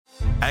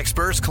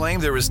Experts claim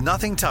there is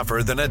nothing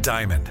tougher than a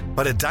diamond.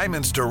 But at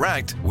Diamonds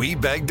Direct, we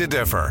beg to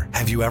differ.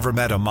 Have you ever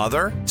met a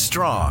mother?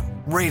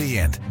 Strong,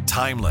 radiant,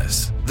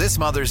 timeless. This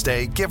Mother's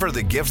Day, give her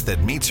the gift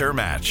that meets her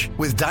match.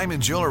 With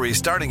diamond jewelry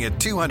starting at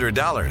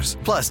 $200.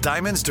 Plus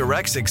Diamonds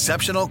Direct's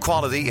exceptional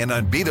quality and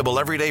unbeatable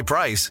everyday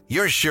price,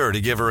 you're sure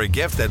to give her a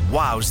gift that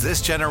wows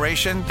this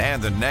generation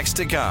and the next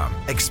to come.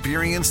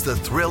 Experience the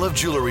thrill of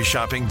jewelry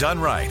shopping done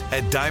right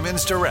at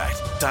Diamonds Direct.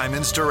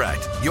 Diamonds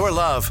Direct. Your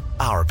love,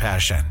 our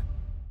passion.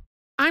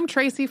 I'm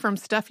Tracy from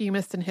Stuff You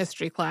Missed in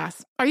History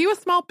class. Are you a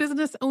small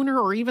business owner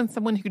or even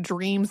someone who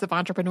dreams of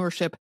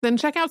entrepreneurship? Then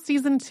check out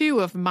Season 2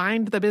 of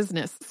Mind the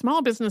Business,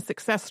 Small Business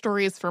Success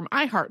Stories from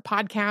iHeart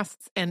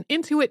Podcasts and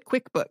Intuit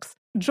QuickBooks.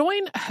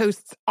 Join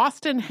hosts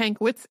Austin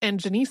Hankwitz and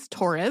Janice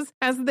Torres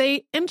as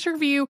they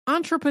interview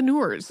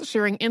entrepreneurs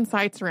sharing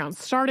insights around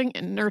starting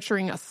and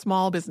nurturing a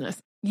small business.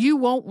 You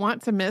won't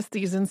want to miss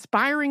these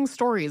inspiring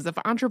stories of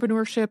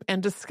entrepreneurship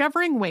and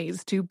discovering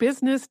ways to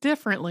business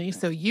differently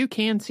so you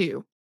can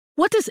too.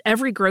 What does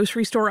every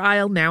grocery store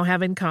aisle now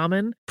have in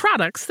common?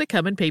 Products that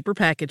come in paper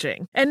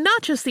packaging. And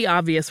not just the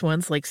obvious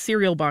ones like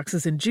cereal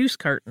boxes and juice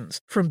cartons.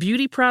 From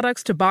beauty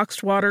products to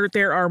boxed water,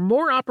 there are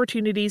more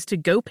opportunities to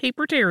go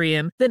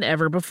papertarian than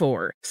ever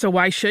before. So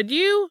why should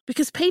you?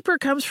 Because paper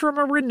comes from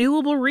a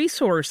renewable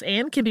resource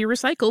and can be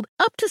recycled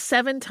up to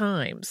 7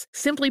 times.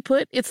 Simply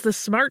put, it's the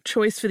smart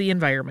choice for the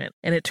environment.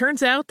 And it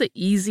turns out the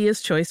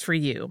easiest choice for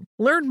you.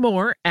 Learn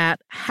more at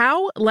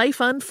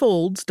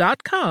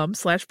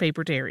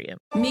howlifeunfolds.com/papertarian.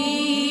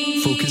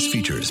 Focus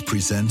Features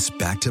presents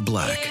Back to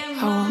Black.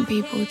 I want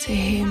people to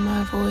hear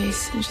my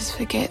voice and just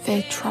forget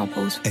their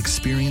troubles.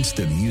 Experience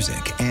the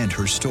music and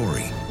her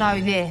story. Know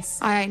this.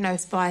 I ain't no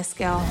Spice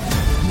Girl.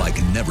 Like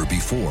never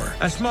before.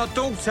 That's my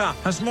daughter.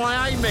 That's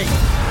my Amy.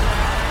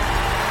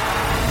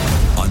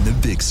 On the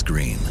big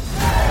screen.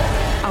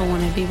 I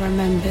want to be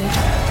remembered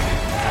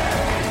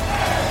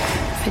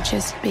for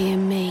just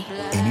being me.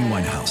 Amy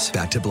Winehouse,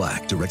 Back to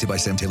Black, directed by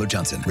Sam Taylor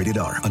Johnson. Rated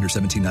R, under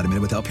 17, not a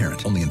minute without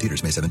parent. Only in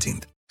theaters May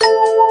 17th.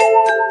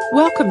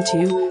 Welcome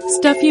to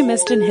Stuff You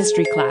Missed in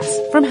History class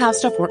from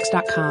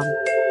HowStuffWorks.com.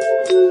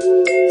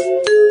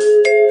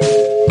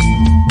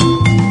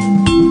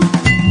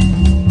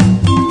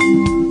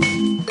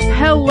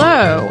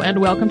 Hello, and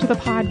welcome to the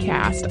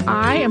podcast.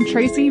 I am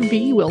Tracy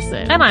V.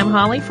 Wilson. And I'm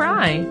Holly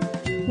Fry.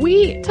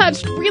 We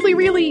touched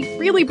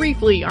really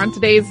briefly on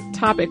today's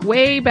topic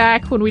way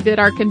back when we did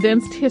our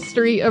condensed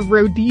history of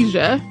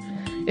Rhodesia.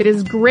 It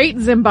is Great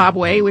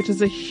Zimbabwe, which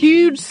is a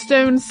huge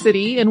stone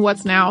city in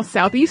what's now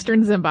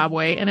southeastern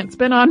Zimbabwe, and it's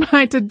been on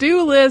my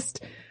to-do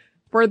list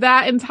for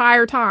that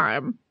entire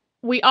time.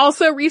 We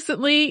also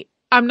recently,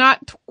 I'm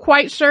not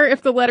quite sure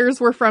if the letters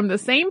were from the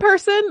same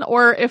person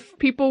or if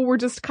people were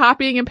just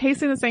copying and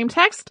pasting the same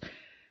text,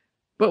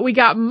 but we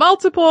got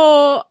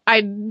multiple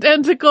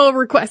identical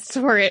requests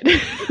for it.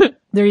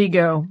 There you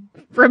go.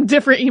 From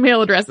different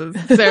email addresses.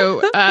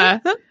 So,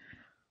 I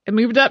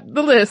moved up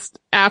the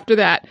list after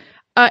that.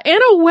 In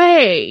a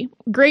way,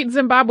 Great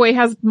Zimbabwe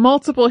has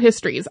multiple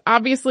histories.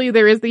 Obviously,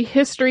 there is the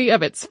history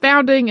of its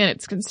founding and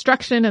its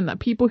construction and the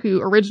people who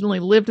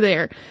originally lived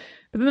there.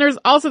 But then there's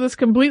also this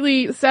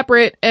completely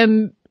separate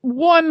and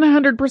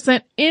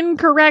 100%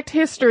 incorrect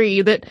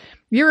history that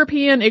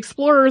European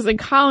explorers and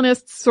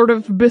colonists sort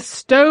of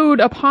bestowed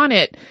upon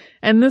it.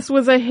 And this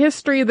was a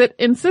history that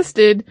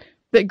insisted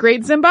that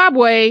Great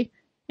Zimbabwe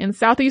in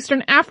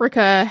southeastern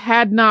Africa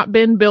had not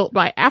been built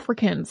by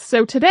Africans.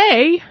 So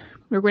today,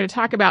 we're going to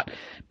talk about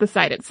the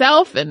site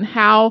itself and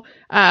how,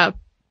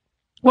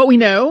 what we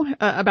know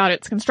about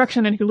its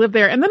construction and who lived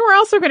there. And then we're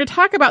also going to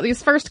talk about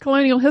these first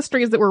colonial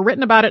histories that were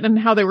written about it and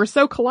how they were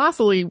so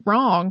colossally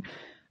wrong,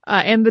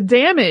 and the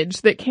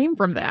damage that came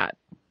from that.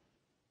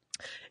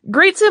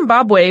 Great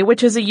Zimbabwe,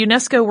 which is a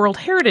UNESCO World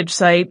Heritage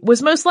Site,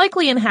 was most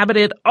likely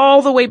inhabited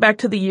all the way back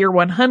to the year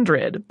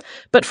 100.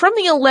 But from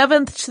the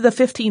 11th to the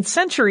 15th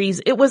centuries,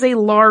 it was a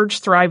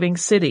large, thriving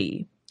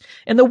city.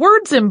 And the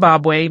word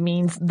Zimbabwe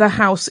means the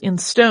house in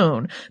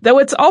stone, though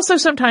it's also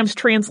sometimes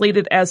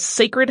translated as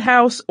sacred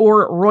house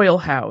or royal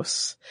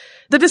house.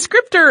 The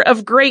descriptor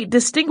of great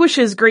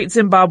distinguishes Great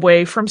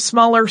Zimbabwe from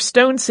smaller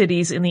stone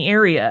cities in the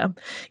area.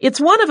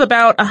 It's one of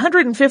about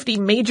 150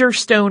 major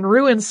stone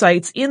ruin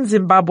sites in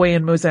Zimbabwe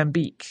and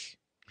Mozambique.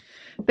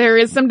 There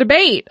is some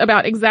debate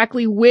about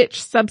exactly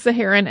which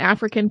sub-Saharan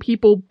African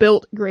people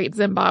built Great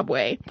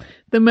Zimbabwe.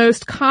 The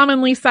most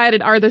commonly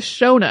cited are the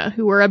Shona,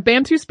 who were a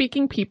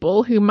Bantu-speaking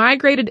people who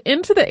migrated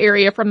into the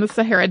area from the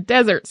Sahara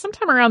Desert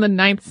sometime around the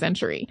 9th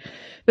century.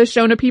 The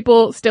Shona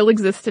people still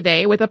exist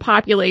today with a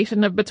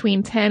population of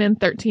between 10 and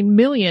 13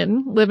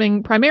 million,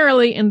 living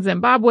primarily in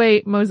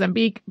Zimbabwe,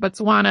 Mozambique,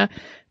 Botswana,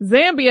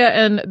 Zambia,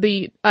 and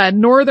the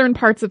northern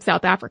parts of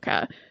South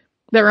Africa.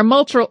 There are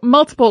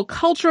multiple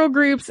cultural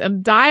groups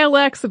and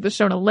dialects of the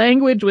Shona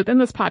language within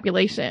this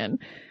population.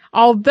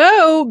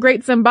 Although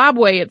Great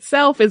Zimbabwe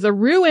itself is a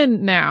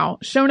ruin now,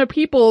 Shona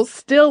people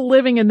still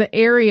living in the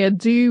area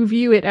do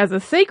view it as a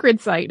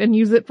sacred site and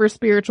use it for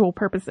spiritual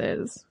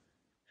purposes.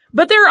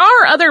 But there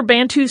are other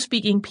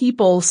Bantu-speaking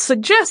peoples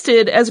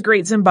suggested as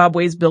Great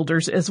Zimbabwe's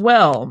builders as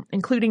well,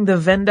 including the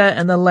Venda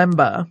and the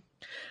Lemba.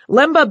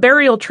 Lemba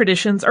burial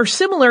traditions are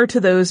similar to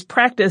those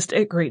practiced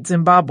at Great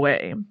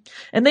Zimbabwe.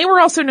 And they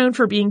were also known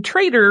for being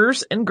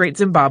traders, and Great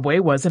Zimbabwe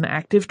was an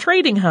active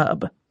trading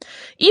hub.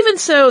 Even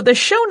so, the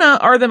Shona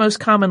are the most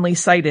commonly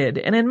cited,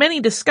 and in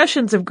many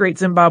discussions of Great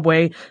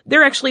Zimbabwe,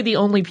 they're actually the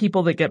only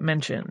people that get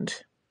mentioned.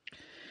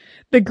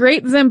 The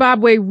Great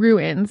Zimbabwe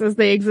ruins, as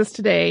they exist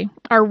today,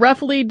 are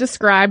roughly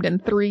described in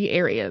 3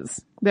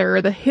 areas. There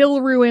are the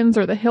hill ruins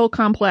or the hill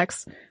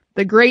complex,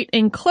 the Great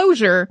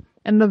Enclosure,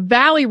 and the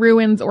valley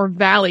ruins or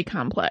valley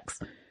complex.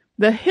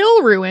 The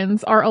hill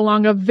ruins are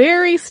along a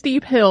very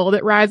steep hill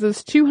that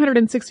rises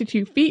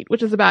 262 feet,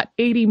 which is about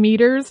 80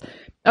 meters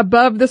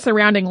above the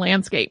surrounding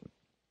landscape.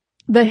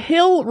 The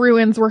hill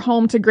ruins were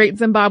home to Great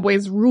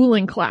Zimbabwe's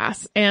ruling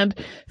class, and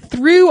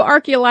through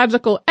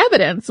archaeological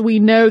evidence, we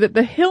know that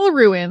the hill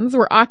ruins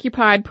were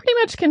occupied pretty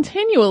much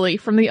continually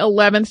from the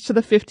 11th to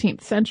the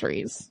 15th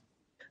centuries.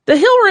 The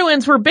hill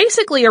ruins were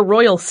basically a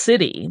royal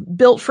city,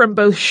 built from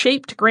both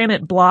shaped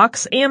granite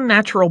blocks and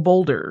natural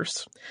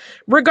boulders.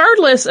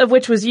 Regardless of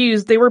which was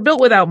used, they were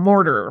built without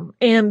mortar,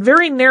 and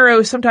very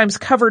narrow, sometimes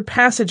covered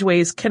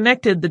passageways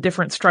connected the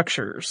different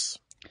structures.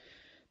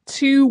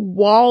 2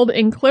 walled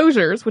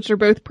enclosures, which are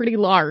both pretty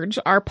large,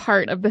 are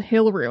part of the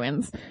hill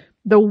ruins.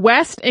 The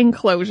west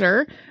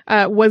enclosure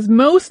was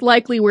most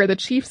likely where the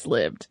chiefs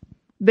lived.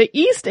 The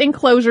east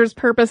enclosure's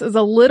purpose is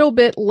a little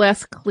bit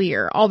less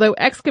clear, although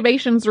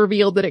excavations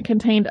revealed that it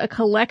contained a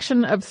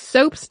collection of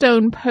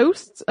soapstone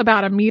posts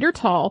about 1 meter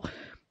tall,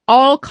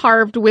 all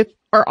topped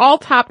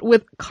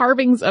with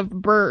carvings of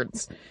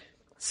birds.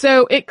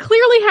 So it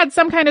clearly had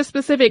some kind of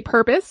specific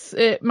purpose.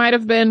 It might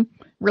have been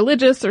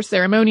religious or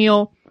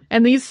ceremonial.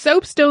 And these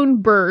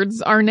soapstone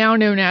birds are now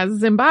known as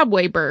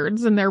Zimbabwe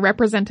birds, and they're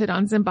represented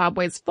on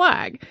Zimbabwe's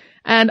flag.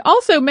 And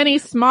also many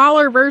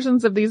smaller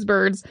versions of these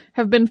birds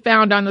have been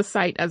found on the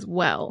site as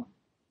well.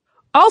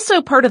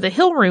 Also part of the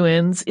hill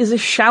ruins is a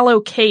shallow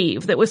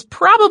cave that was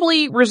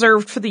probably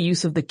reserved for the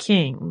use of the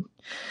king.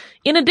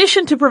 In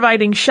addition to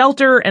providing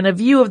shelter and a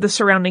view of the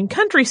surrounding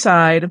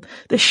countryside,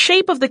 the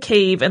shape of the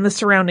cave and the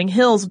surrounding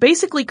hills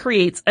basically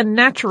creates a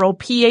natural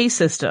PA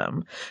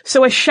system.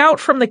 So a shout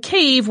from the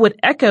cave would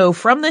echo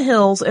from the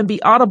hills and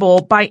be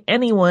audible by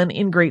anyone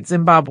in Great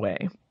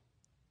Zimbabwe.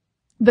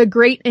 The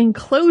Great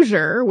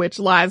Enclosure, which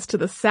lies to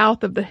the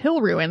south of the hill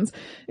ruins,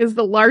 is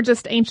the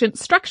largest ancient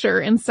structure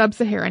in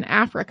sub-Saharan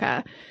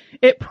Africa.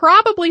 It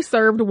probably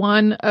served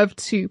one of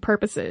 2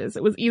 purposes.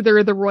 It was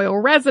either the royal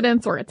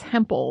residence or a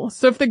temple.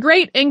 So if the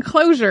Great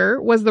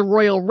Enclosure was the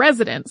royal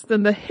residence,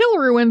 then the hill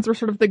ruins were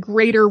sort of the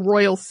greater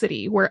royal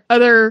city where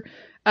other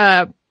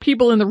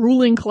people in the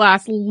ruling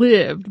class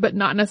lived, but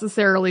not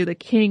necessarily the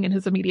king and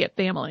his immediate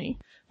family.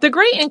 The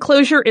Great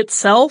Enclosure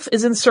itself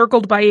is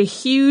encircled by a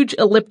huge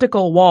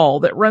elliptical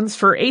wall that runs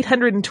for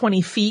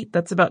 820 feet,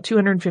 that's about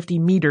 250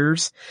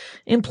 meters,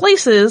 in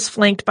places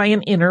flanked by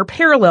an inner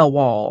parallel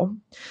wall.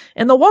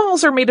 And the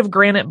walls are made of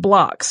granite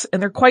blocks,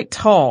 and they're quite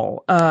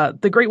tall.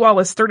 The Great Wall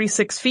is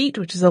 36 feet,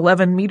 which is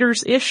 11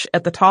 meters-ish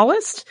at the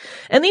tallest.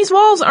 And these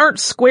walls aren't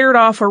squared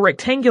off or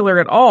rectangular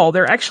at all.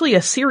 They're actually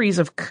a series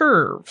of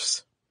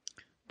curves.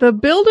 The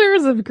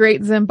builders of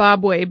Great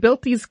Zimbabwe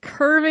built these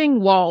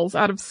curving walls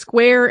out of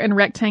square and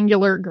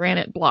rectangular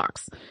granite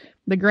blocks.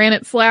 The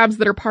granite slabs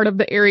that are part of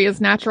the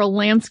area's natural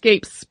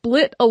landscape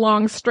split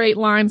along straight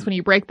lines when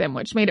you break them,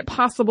 which made it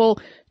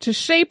possible to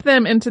shape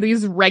them into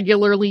these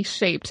regularly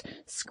shaped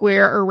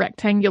square or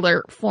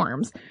rectangular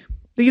forms.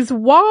 These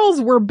walls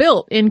were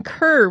built in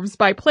curves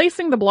by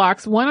placing the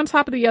blocks one on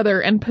top of the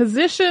other and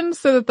positioned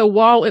so that the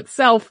wall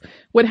itself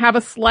would have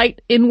a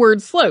slight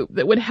inward slope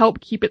that would help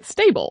keep it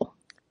stable.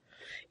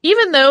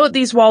 Even though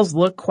these walls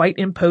look quite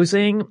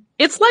imposing,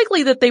 it's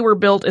likely that they were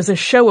built as a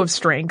show of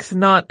strength,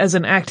 not as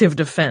an active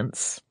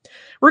defense.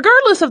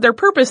 Regardless of their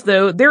purpose,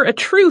 though, they're a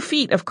true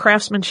feat of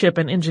craftsmanship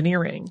and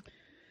engineering.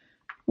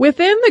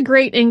 Within the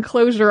Great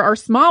Enclosure are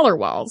smaller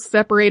walls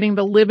separating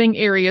the living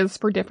areas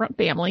for different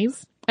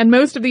families, and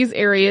most of these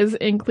areas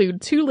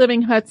include 2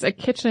 living huts, a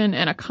kitchen,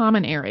 and a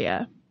common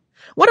area.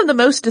 One of the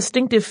most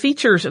distinctive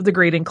features of the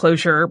Great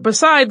Enclosure,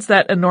 besides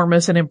that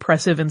enormous and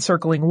impressive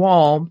encircling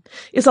wall,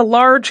 is a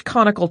large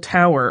conical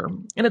tower,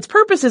 and its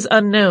purpose is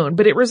unknown,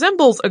 but it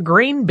resembles a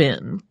grain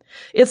bin.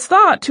 It's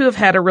thought to have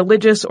had a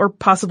religious or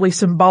possibly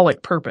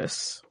symbolic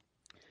purpose.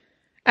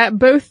 At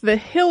both the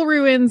hill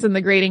ruins and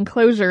the Great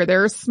Enclosure,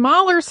 there are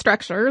smaller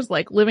structures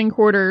like living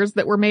quarters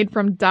that were made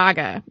from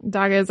daga.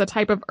 Daga is a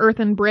type of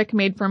earthen brick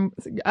made from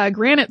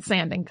granite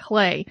sand and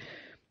clay.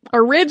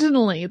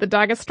 Originally, the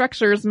daga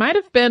structures might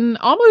have been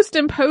almost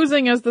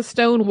imposing as the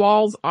stone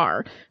walls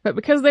are, but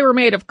because they were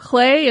made of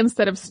clay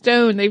instead of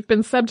stone, they've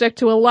been subject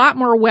to a lot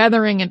more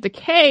weathering and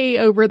decay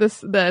over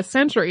the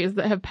centuries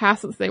that have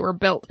passed since they were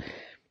built.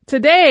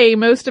 Today,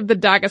 most of the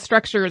daga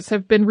structures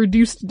have been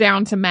reduced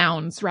down to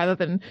mounds rather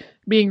than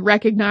being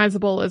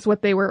recognizable as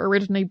what they were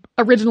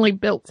originally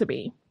built to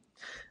be.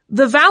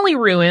 The valley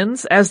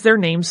ruins, as their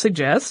name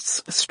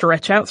suggests,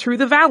 stretch out through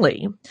the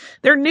valley.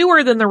 They're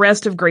newer than the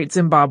rest of Great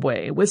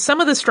Zimbabwe, with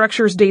some of the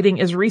structures dating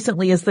as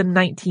recently as the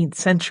 19th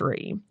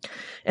century.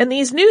 And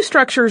these new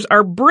structures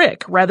are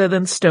brick rather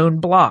than stone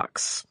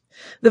blocks.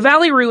 The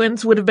valley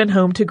ruins would have been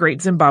home to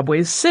Great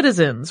Zimbabwe's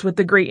citizens, with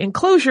the Great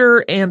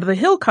Enclosure and the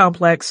hill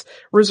complex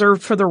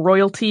reserved for the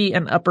royalty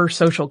and upper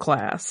social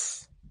class.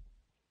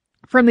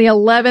 From the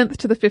 11th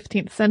to the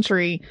 15th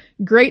century,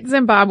 Great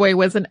Zimbabwe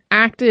was an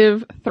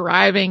active,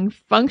 thriving,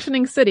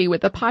 functioning city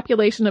with a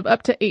population of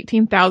up to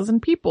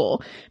 18,000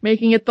 people,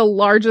 making it the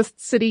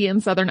largest city in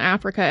southern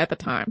Africa at the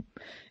time.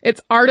 Its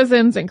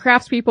artisans and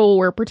craftspeople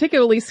were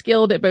particularly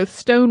skilled at both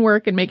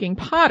stonework and making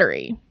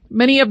pottery.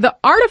 Many of the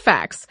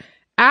artifacts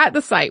at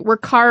the site were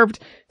carved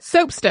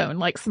soapstone,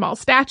 like small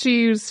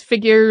statues,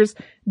 figures,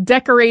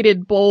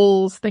 decorated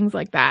bowls, things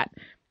like that.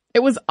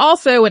 It was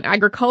also an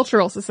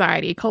agricultural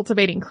society,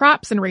 cultivating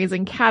crops and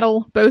raising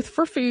cattle, both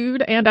for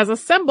food and as a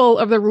symbol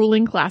of the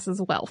ruling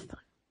class's wealth.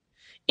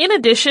 In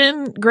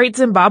addition, Great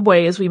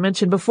Zimbabwe, as we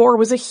mentioned before,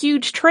 was a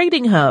huge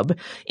trading hub,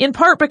 in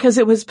part because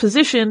it was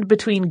positioned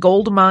between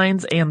gold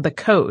mines and the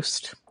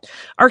coast.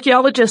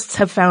 Archaeologists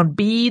have found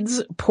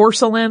beads,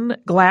 porcelain,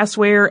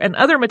 glassware, and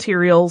other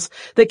materials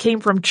that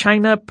came from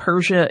China,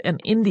 Persia, and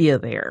India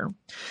there.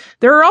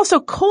 There are also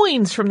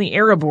coins from the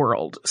Arab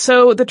world,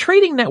 so the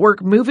trading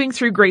network moving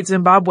through Great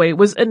Zimbabwe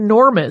was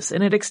enormous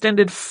and it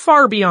extended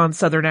far beyond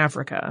southern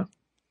Africa.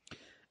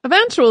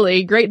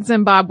 Eventually, Great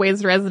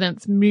Zimbabwe's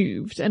residents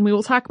moved, and we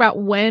will talk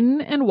about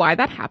when and why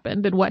that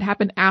happened and what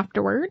happened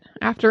afterward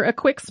after a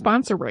quick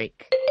sponsor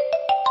break.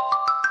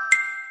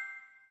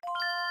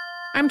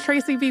 I'm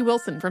Tracy V.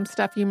 Wilson from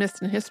Stuff You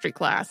Missed in History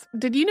Class.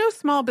 Did you know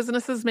small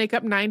businesses make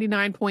up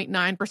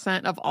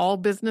 99.9% of all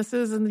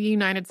businesses in the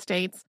United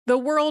States? The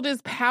world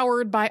is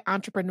powered by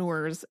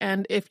entrepreneurs,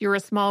 and if you're a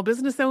small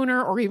business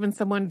owner or even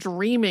someone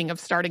dreaming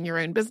of starting your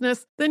own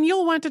business, then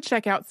you'll want to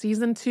check out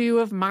Season 2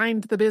 of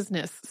Mind the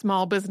Business,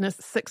 Small Business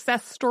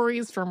Success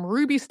Stories from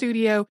Ruby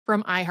Studio,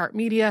 from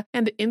iHeartMedia,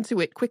 and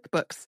Intuit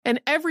QuickBooks.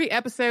 And every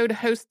episode,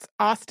 hosts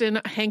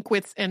Austin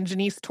Hankwitz and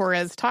Janice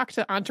Torres talk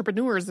to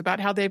entrepreneurs about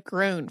how they've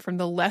grown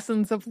from the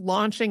lessons of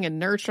launching and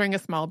nurturing a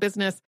small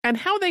business and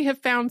how they have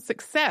found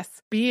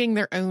success being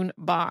their own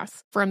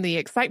boss. From the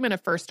excitement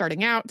of first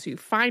starting out to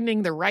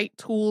finding the right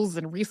tools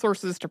and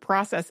resources to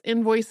process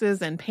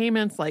invoices and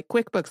payments like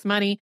QuickBooks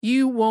Money,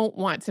 you won't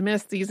want to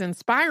miss these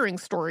inspiring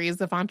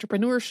stories of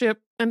entrepreneurship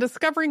and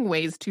discovering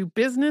ways to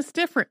business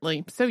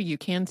differently so you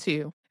can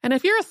too. And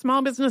if you're a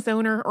small business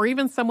owner or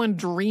even someone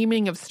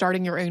dreaming of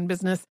starting your own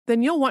business,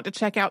 then you'll want to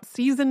check out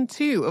Season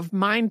 2 of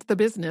Mind the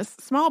Business,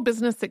 Small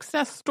Business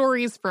Success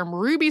Stories from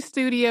Ruby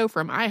Studio,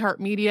 from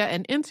iHeartMedia,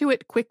 and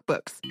Intuit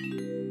QuickBooks.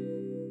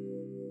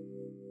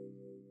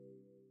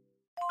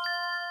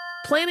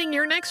 Planning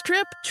your next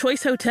trip?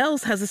 Choice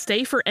Hotels has a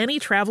stay for any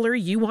traveler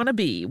you want to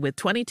be, with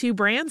 22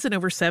 brands and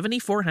over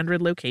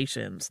 7,400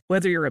 locations.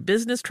 Whether you're a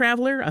business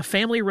traveler, a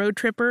family road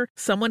tripper,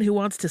 someone who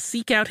wants to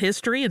seek out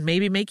history and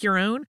maybe make your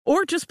own,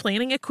 or just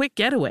planning a quick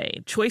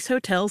getaway, Choice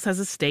Hotels has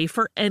a stay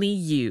for any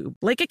you.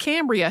 Like a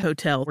Cambria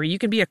Hotel, where you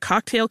can be a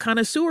cocktail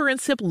connoisseur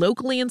and sip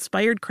locally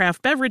inspired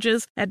craft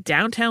beverages at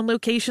downtown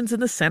locations in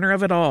the center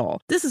of it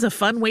all. This is a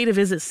fun way to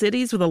visit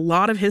cities with a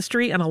lot of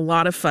history and a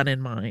lot of fun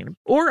in mind.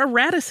 Or a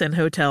Radisson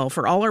Hotel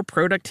for all our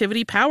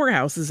productivity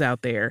powerhouses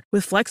out there.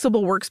 With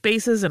flexible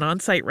workspaces and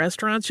on-site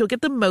restaurants, you'll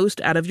get the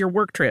most out of your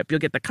work trip. You'll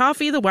get the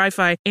coffee, the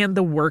Wi-Fi, and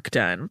the work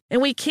done. And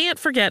we can't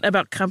forget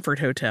about Comfort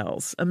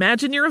Hotels.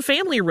 Imagine you're a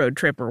family road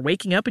tripper,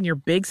 waking up in your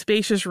big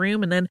spacious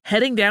room and then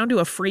heading down to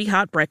a free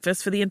hot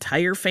breakfast for the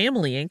entire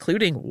family,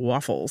 including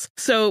waffles.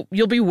 So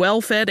you'll be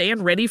well fed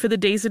and ready for the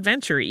day's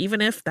adventure,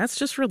 even if that's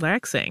just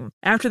relaxing.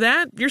 After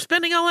that, you're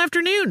spending all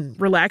afternoon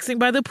relaxing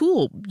by the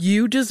pool.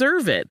 You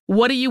deserve it.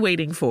 What are you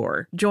waiting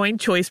for? Join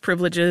Choice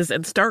Privileges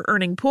and start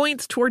earning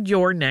points toward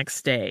your next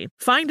stay.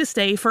 Find a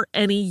stay for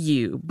any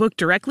you. Book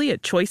directly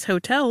at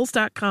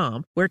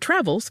choicehotels.com, where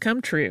travels come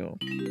true.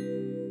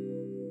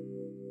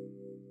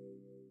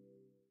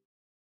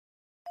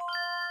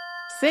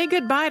 Say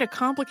goodbye to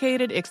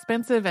complicated,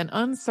 expensive, and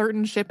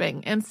uncertain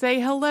shipping, and say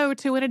hello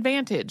to an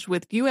advantage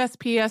with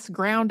USPS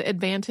Ground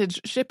Advantage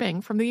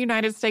shipping from the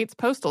United States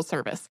Postal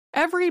Service.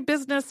 Every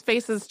business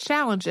faces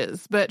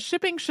challenges, but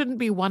shipping shouldn't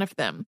be one of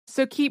them.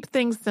 So keep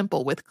things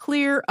simple with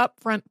clear,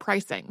 upfront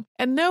pricing,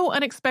 and no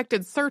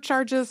unexpected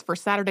surcharges for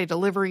Saturday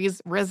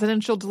deliveries,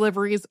 residential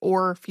deliveries,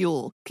 or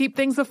fuel. Keep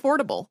things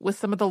affordable with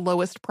some of the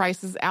lowest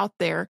prices out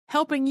there,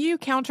 helping you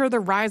counter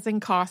the rising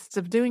costs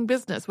of doing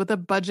business with a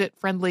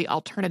budget-friendly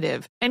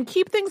alternative. And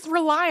keep things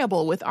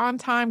reliable with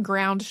on-time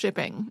ground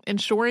shipping,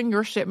 ensuring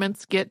your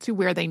shipments get to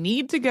where they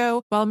need to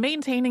go while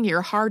maintaining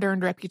your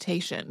hard-earned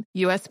reputation.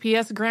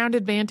 USPS Ground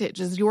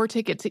Advantage is your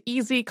ticket to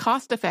easy,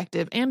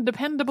 cost-effective, and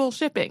dependable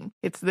shipping.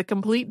 It's the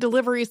complete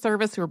delivery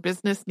service your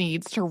business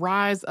needs to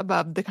rise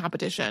above the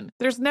competition.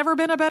 There's never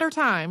been a better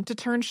time to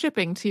turn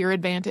shipping to your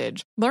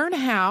advantage. Learn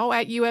how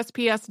at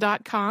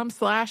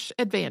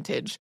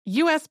USPS.com/advantage.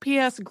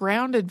 USPS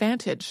Ground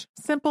Advantage.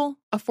 Simple,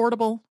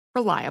 affordable,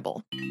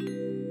 reliable.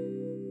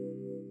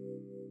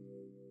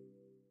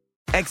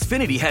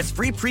 Xfinity has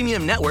free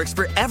premium networks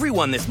for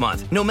everyone this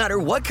month, no matter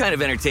what kind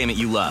of entertainment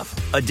you love.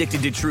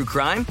 Addicted to true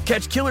crime?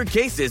 Catch killer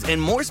cases and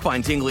more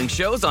spine-tingling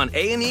shows on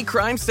A&E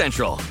Crime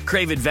Central.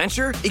 Crave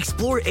adventure?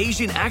 Explore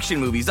Asian action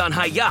movies on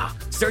Hi-Ya.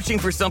 Searching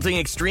for something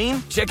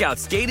extreme? Check out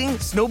skating,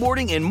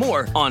 snowboarding, and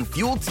more on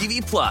Fuel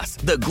TV Plus,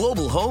 the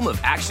global home of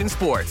action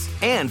sports.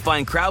 And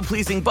find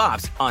crowd-pleasing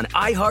bops on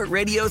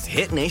iHeartRadio's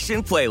Hit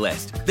Nation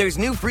playlist. There's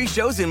new free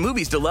shows and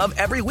movies to love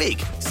every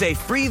week. Say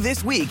free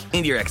this week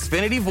in your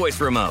Xfinity voice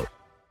remote.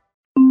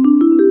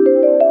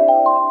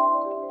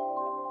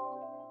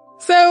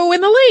 So in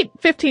the late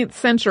 15th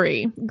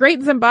century,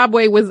 Great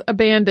Zimbabwe was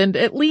abandoned,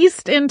 at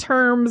least in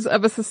terms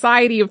of a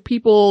society of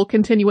people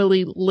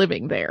continually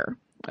living there.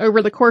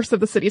 Over the course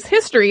of the city's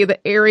history, the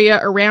area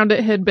around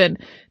it had been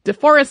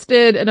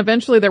deforested, and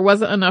eventually there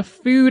wasn't enough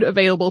food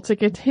available to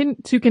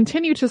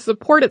continue to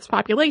support its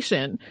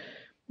population.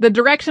 The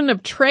direction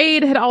of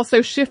trade had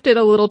also shifted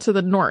a little to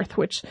the north,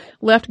 which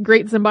left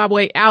Great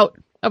Zimbabwe out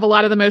of a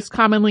lot of the most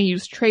commonly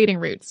used trading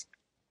routes.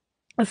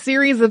 A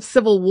series of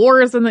civil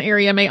wars in the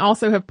area may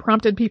also have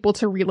prompted people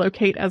to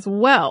relocate as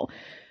well.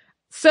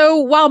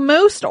 So while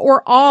most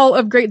or all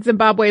of Great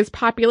Zimbabwe's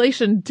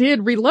population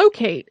did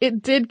relocate,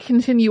 it did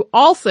continue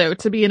also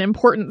to be an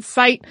important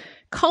site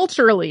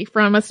culturally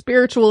from a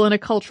spiritual and a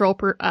cultural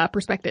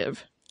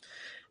perspective.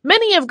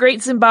 Many of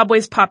Great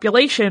Zimbabwe's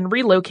population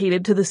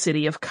relocated to the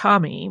city of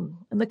Kami.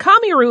 And the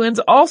Kami ruins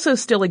also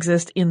still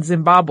exist in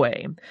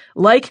Zimbabwe.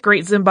 Like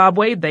Great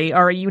Zimbabwe, they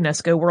are a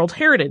UNESCO World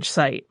Heritage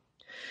Site.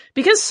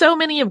 Because so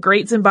many of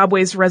Great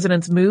Zimbabwe's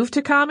residents moved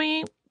to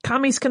Kami,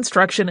 Kami's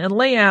construction and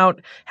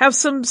layout have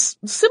some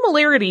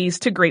similarities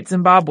to Great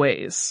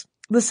Zimbabwe's.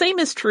 The same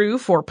is true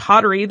for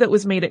pottery that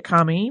was made at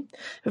Kami.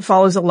 It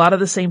follows a lot of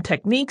the same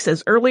techniques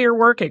as earlier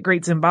work at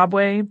Great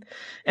Zimbabwe.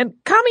 And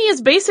Kami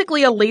is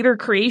basically a later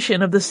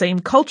creation of the same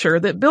culture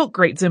that built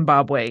Great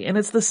Zimbabwe, and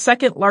it's the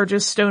second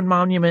largest stone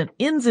monument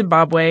in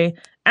Zimbabwe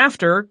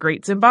after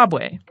Great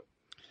Zimbabwe.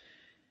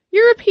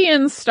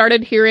 Europeans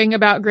started hearing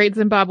about Great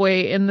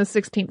Zimbabwe in the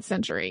 16th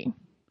century.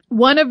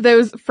 One of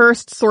those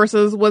first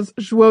sources was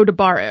João de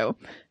Barro,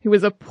 who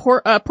was a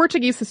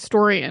Portuguese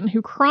historian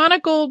who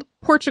chronicled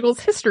Portugal's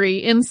history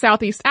in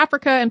Southeast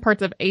Africa and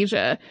parts of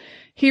Asia.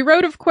 He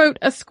wrote of, quote,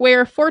 a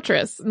square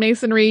fortress,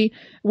 masonry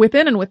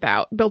within and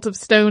without, built of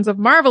stones of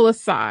marvelous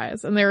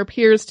size, and there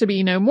appears to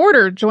be no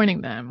mortar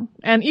joining them.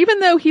 And even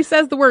though he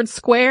says the word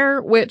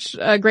square, which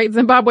Great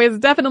Zimbabwe is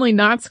definitely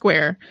not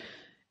square,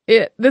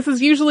 this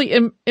is usually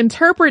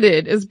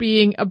interpreted as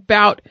being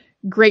about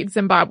Great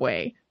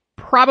Zimbabwe,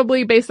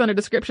 probably based on a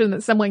description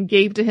that someone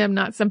gave to him,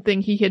 not something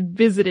he had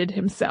visited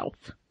himself.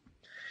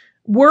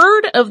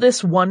 Word of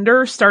this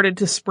wonder started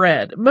to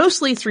spread,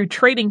 mostly through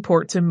trading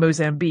ports in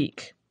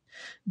Mozambique.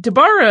 De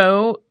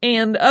Barro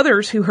and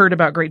others who heard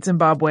about Great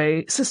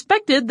Zimbabwe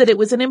suspected that it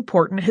was an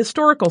important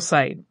historical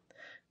site.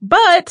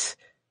 But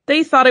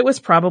they thought it was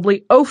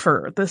probably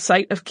Ophir, the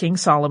site of King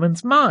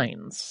Solomon's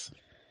mines.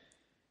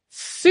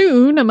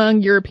 Soon,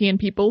 among European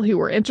people who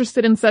were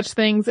interested in such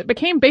things, it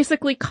became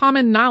basically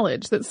common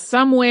knowledge that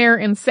somewhere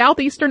in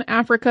southeastern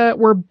Africa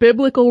were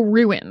biblical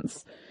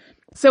ruins.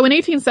 So in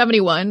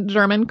 1871,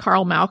 German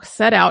Karl Mauch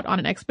set out on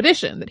an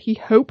expedition that he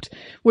hoped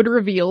would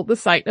reveal the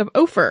site of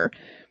Ophir.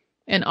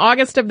 In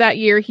August of that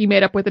year, he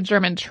made up with a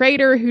German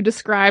trader who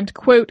described,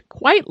 quote,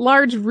 quite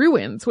large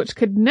ruins which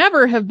could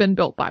never have been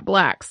built by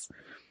blacks.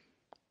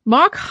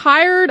 Mauch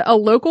hired a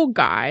local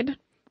guide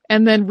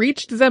and then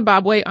reached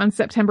Zimbabwe on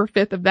September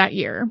 5th of that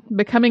year,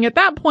 becoming at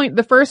that point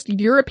the first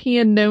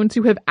European known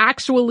to have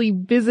actually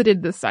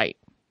visited the site.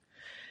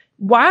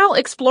 While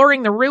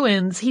exploring the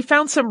ruins, he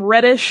found some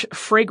reddish,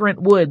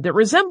 fragrant wood that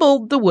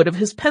resembled the wood of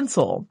his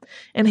pencil,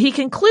 and he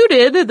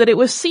concluded that it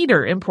was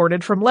cedar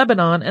imported from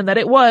Lebanon and that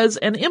it was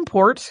an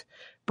import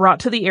brought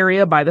to the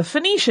area by the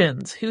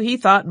Phoenicians, who he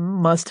thought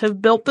must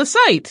have built the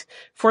site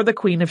for the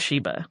Queen of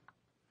Sheba.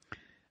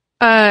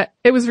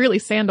 It was really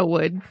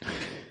sandalwood.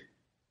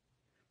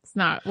 It's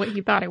not what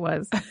he thought it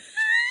was.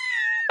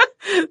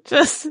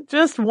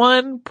 Just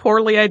one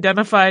poorly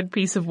identified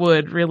piece of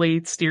wood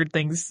really steered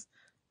things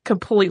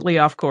completely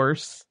off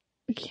course.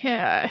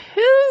 Yeah,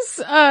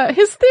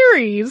 his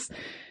theories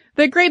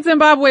that Great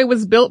Zimbabwe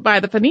was built by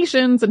the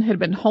Phoenicians and had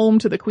been home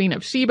to the Queen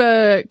of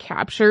Sheba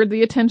captured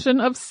the attention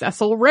of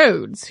Cecil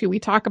Rhodes, who we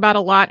talk about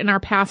a lot in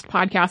our past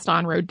podcast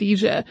on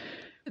Rhodesia.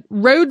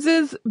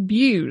 Rhodes's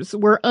views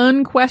were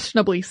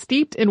unquestionably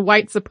steeped in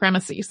white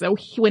supremacy. So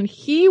when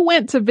he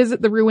went to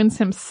visit the ruins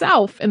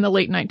himself in the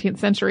late 19th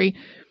century,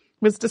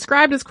 was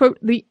described as, quote,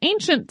 the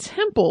ancient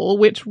temple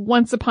which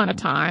once upon a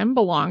time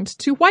belonged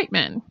to white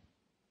men.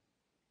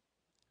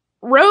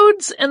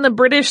 Rhodes and the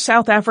British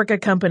South Africa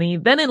Company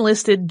then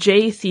enlisted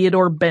J.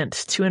 Theodore Bent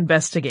to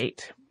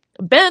investigate.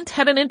 Bent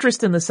had an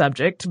interest in the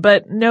subject,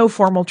 but no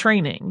formal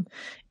training,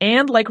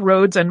 and like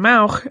Rhodes and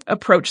Mauch,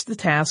 approached the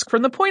task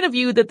from the point of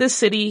view that this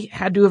city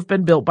had to have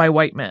been built by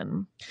white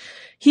men.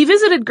 He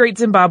visited Great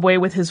Zimbabwe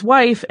with his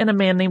wife and a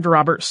man named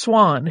Robert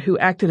Swan, who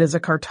acted as a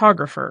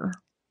cartographer.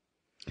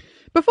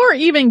 Before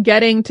even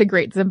getting to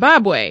Great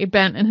Zimbabwe,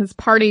 Bent and his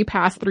party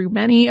passed through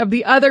many of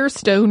the other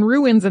stone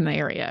ruins in the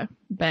area.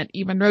 Bent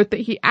even wrote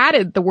that he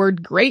added the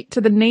word great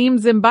to the name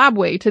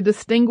Zimbabwe to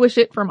distinguish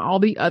it from all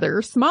the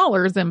other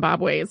smaller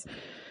Zimbabwes.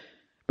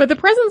 But the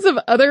presence of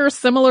other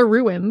similar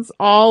ruins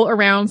all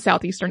around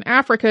southeastern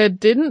Africa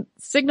didn't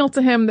signal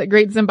to him that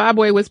Great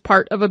Zimbabwe was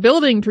part of a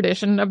building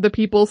tradition of the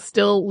people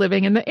still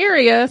living in the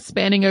area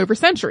spanning over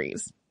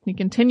centuries. He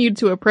continued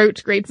to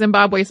approach Great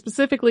Zimbabwe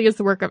specifically as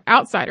the work of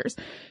outsiders,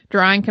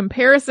 drawing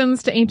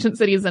comparisons to ancient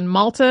cities in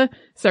Malta,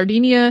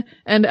 Sardinia,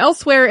 and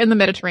elsewhere in the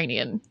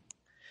Mediterranean.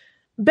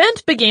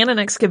 Bent began an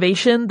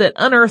excavation that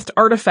unearthed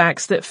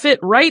artifacts that fit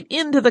right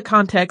into the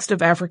context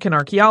of African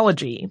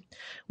archaeology.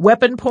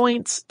 Weapon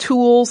points,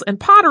 tools, and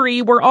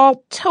pottery were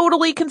all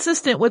totally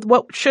consistent with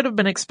what should have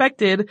been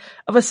expected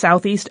of a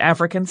Southeast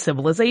African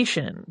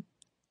civilization.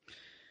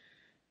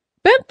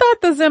 Bent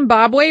thought the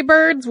Zimbabwe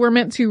birds were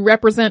meant to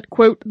represent,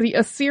 quote, the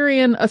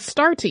Assyrian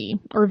Astarte,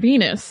 or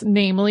Venus,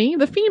 namely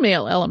the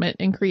female element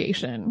in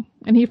creation.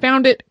 And he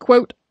found it,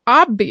 quote,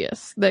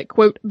 obvious that,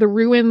 quote, the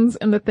ruins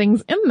and the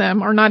things in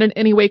them are not in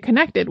any way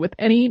connected with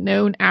any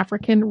known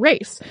African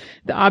race.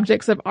 The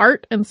objects of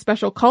art and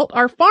special cult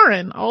are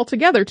foreign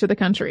altogether to the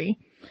country.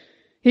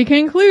 He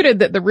concluded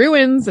that the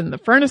ruins and the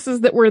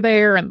furnaces that were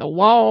there and the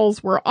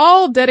walls were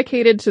all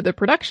dedicated to the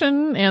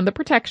production and the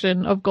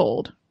protection of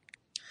gold.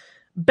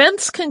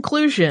 Bent's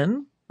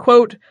conclusion,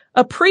 quote,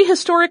 a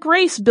prehistoric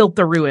race built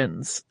the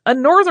ruins, a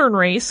northern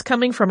race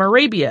coming from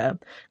Arabia,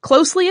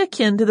 closely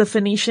akin to the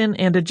Phoenician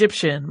and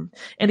Egyptian,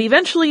 and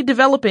eventually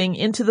developing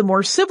into the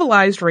more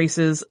civilized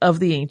races of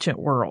the ancient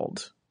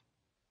world.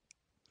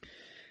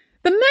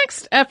 The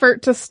next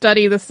effort to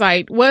study the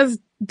site was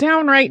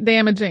downright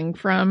damaging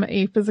from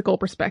a physical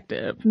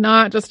perspective,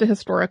 not just a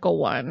historical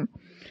one.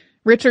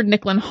 Richard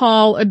Nicklin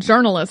Hall, a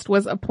journalist,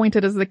 was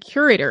appointed as the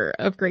curator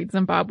of Great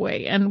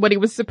Zimbabwe, and what he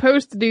was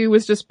supposed to do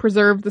was just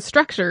preserve the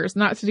structures,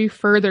 not to do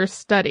further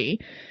study.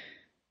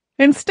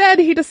 Instead,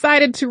 he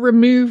decided to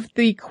remove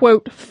the,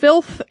 quote,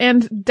 filth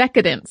and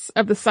decadence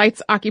of the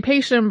site's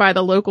occupation by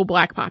the local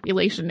black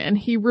population, and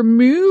he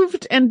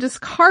removed and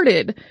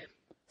discarded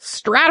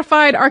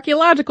stratified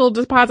archaeological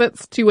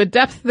deposits to a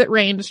depth that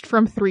ranged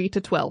from 3 to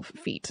 12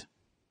 feet.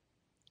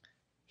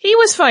 He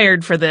was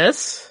fired for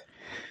this.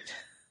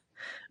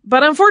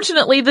 But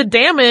unfortunately, the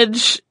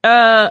damage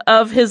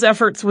of his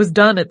efforts was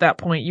done at that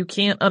point. You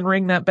can't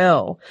unring that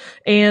bell.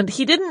 And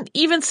he didn't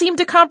even seem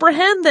to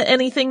comprehend that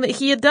anything that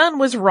he had done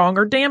was wrong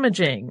or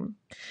damaging.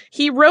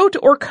 He wrote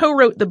or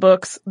co-wrote the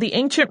books The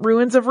Ancient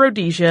Ruins of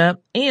Rhodesia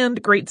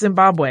and Great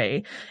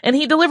Zimbabwe, and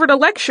he delivered a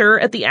lecture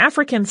at the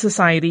African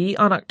Society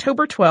on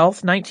October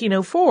 12,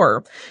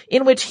 1904,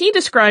 in which he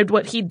described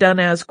what he'd done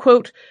as,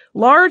 quote,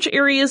 large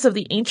areas of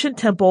the ancient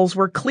temples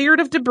were cleared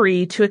of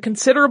debris to a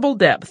considerable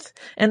depth,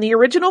 and the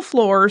original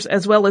floors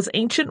as well as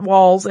ancient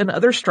walls and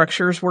other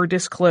structures were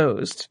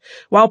disclosed,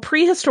 while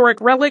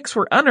prehistoric relics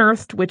were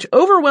unearthed which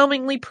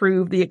overwhelmingly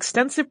proved the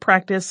extensive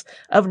practice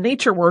of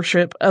nature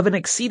worship of an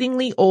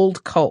exceedingly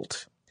old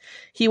cult.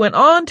 He went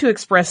on to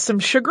express some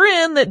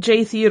chagrin that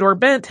J. Theodore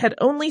Bent had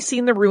only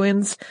seen the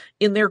ruins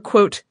in their,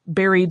 quote,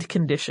 buried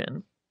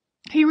condition.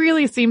 He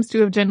really seems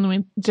to have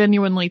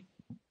genuinely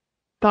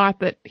thought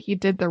that he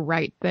did the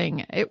right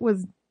thing. It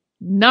was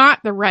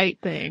not the right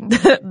thing.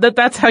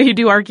 That's how you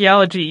do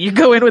archaeology. You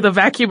go in with a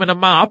vacuum and a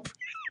mop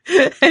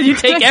and you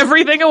take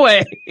everything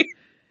away.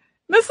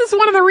 This is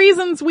one of the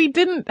reasons we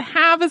didn't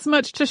have as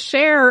much to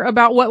share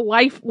about what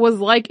life was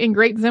like in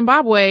Great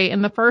Zimbabwe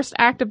in the first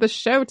act of the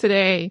show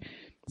today.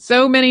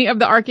 So many of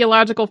the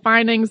archaeological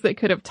findings that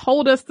could have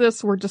told us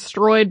this were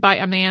destroyed by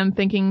a man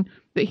thinking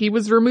that he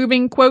was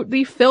removing, quote,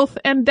 the filth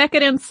and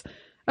decadence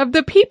of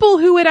the people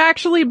who had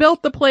actually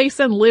built the place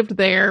and lived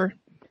there,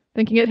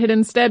 thinking it had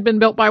instead been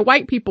built by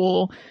white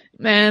people,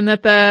 and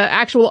that the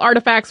actual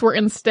artifacts were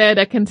instead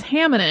a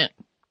contaminant.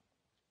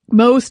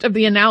 Most of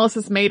the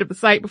analysis made of the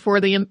site before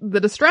the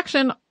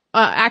destruction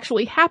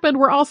actually happened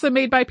were also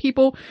made by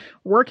people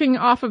working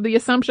off of the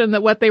assumption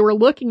that what they were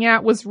looking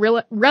at was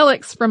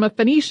relics from a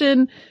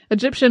Phoenician,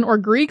 Egyptian, or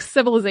Greek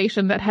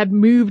civilization that had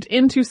moved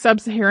into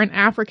sub-Saharan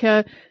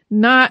Africa,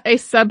 not a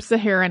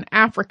sub-Saharan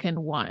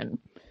African one.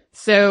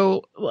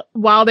 So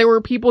while there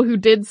were people who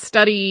did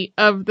study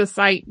of the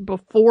site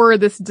before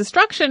this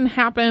destruction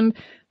happened,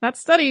 that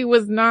study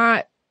was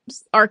not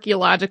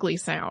archaeologically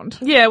sound.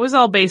 Yeah, it was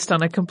all based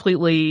on a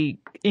completely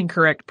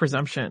incorrect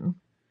presumption.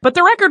 But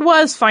the record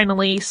was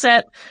finally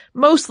set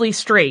mostly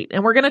straight,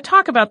 and we're going to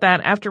talk about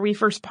that after we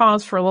first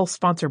pause for a little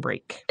sponsor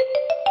break.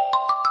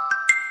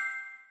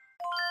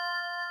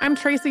 I'm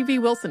Tracy V.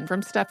 Wilson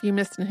from Stuff You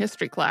Missed in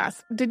History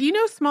Class. Did you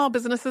know small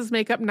businesses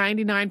make up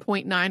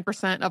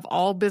 99.9% of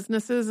all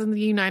businesses in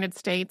the United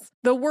States?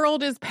 The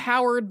world is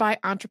powered by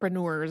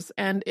entrepreneurs,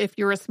 and if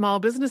you're a small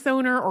business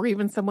owner or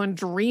even someone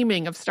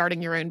dreaming of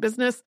starting your own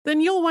business,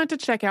 then you'll want to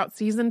check out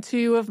Season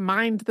 2 of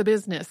Mind the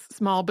Business,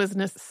 small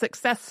business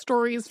success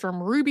stories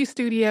from Ruby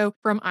Studio,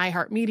 from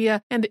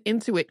iHeartMedia, and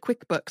Intuit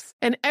QuickBooks.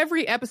 And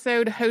every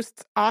episode,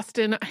 hosts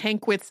Austin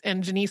Hankwitz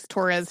and Janice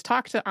Torres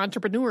talk to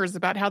entrepreneurs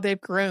about how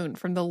they've grown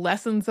from the the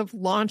lessons of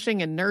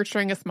launching and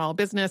nurturing a small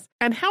business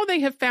and how they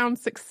have found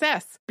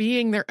success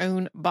being their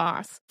own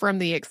boss. From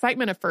the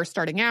excitement of first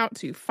starting out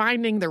to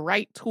finding the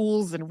right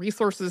tools and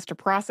resources to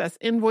process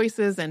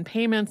invoices and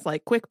payments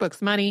like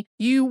QuickBooks Money,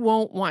 you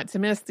won't want to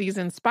miss these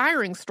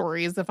inspiring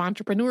stories of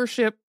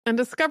entrepreneurship and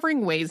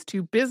discovering ways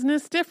to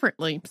business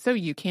differently so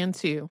you can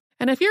too.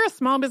 And if you're a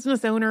small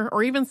business owner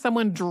or even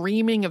someone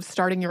dreaming of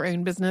starting your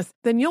own business,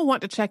 then you'll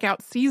want to check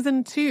out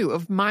Season 2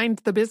 of Mind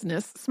the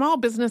Business, Small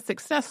Business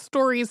Success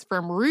Stories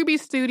from Ruby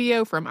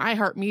Studio, from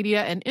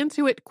iHeartMedia, and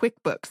Intuit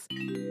QuickBooks.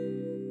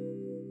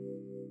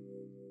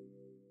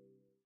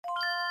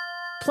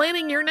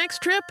 Planning your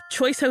next trip?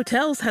 Choice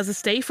Hotels has a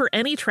stay for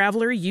any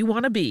traveler you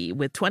want to be,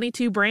 with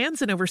 22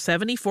 brands and over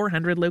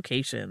 7,400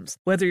 locations.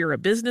 Whether you're a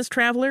business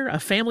traveler, a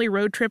family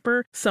road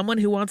tripper, someone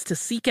who wants to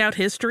seek out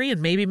history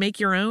and maybe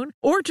make your own,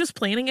 or just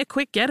planning a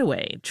quick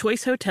getaway,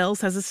 Choice Hotels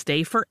has a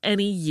stay for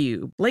any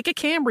you. Like a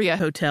Cambria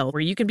Hotel,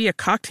 where you can be a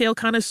cocktail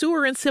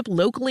connoisseur and sip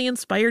locally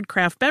inspired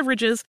craft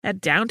beverages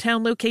at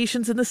downtown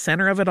locations in the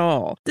center of it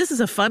all. This is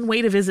a fun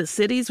way to visit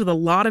cities with a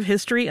lot of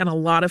history and a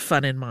lot of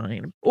fun in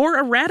mind. Or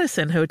a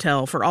Radisson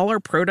Hotel for all our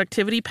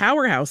productivity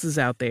powerhouses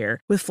out there.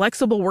 With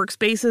flexible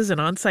workspaces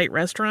and on-site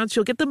restaurants,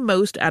 you'll get the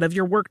most out of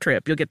your work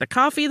trip. You'll get the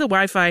coffee, the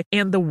Wi-Fi,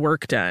 and the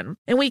work done.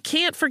 And we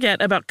can't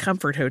forget about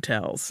Comfort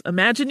Hotels.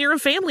 Imagine you're a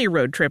family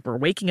road tripper,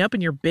 waking up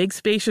in your big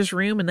spacious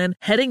room and then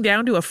heading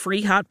down to a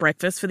free hot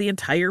breakfast for the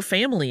entire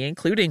family,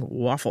 including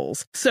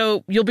waffles.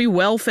 So you'll be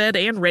well fed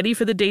and ready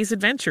for the day's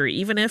adventure,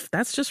 even if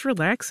that's just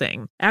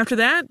relaxing. After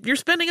that, you're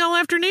spending all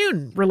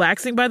afternoon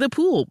relaxing by the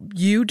pool.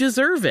 You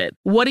deserve it.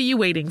 What are you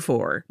waiting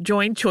for?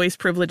 Join Choice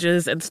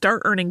Privileges and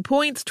start earning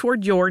points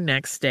toward your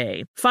next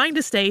stay. Find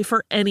a stay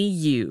for any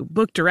you.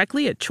 Book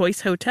directly at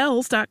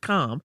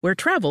choicehotels.com, where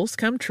travels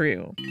come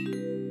true.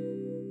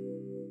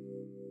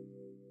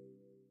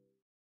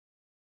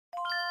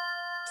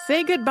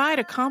 Say goodbye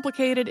to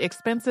complicated,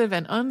 expensive,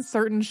 and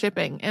uncertain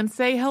shipping, and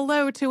say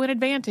hello to an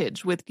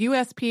advantage with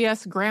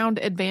USPS Ground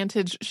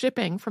Advantage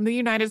shipping from the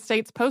United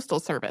States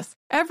Postal Service.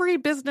 Every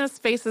business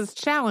faces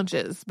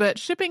challenges, but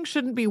shipping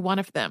shouldn't be one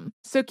of them.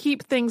 So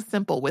keep things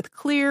simple with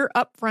clear,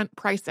 upfront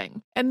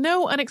pricing. And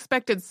no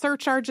unexpected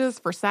surcharges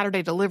for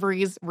Saturday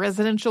deliveries,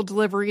 residential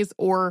deliveries,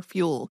 or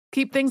fuel.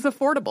 Keep things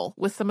affordable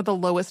with some of the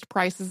lowest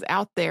prices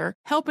out there,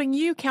 helping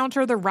you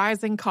counter the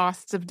rising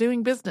costs of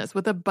doing business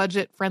with a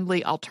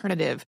budget-friendly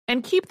alternative.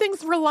 And keep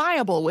things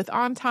reliable with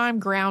on-time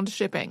ground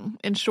shipping,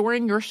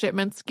 ensuring your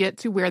shipments get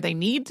to where they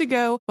need to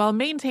go while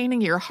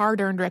maintaining your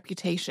hard-earned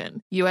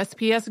reputation.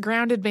 USPS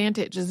Ground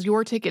Advantage is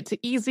your ticket to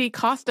easy,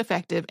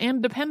 cost-effective,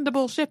 and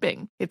dependable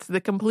shipping. It's the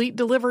complete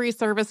delivery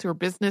service your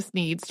business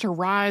needs to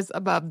rise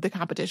above the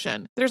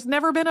competition. There's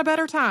never been a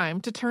better time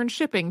to turn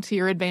shipping to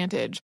your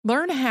advantage.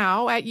 Learn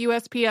how at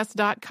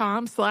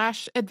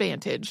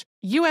USPS.com/advantage.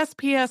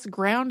 USPS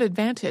Ground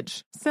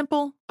Advantage.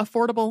 Simple,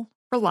 affordable,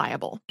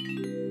 reliable.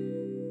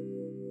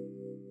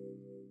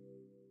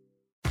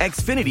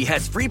 Xfinity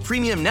has free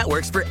premium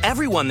networks for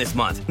everyone this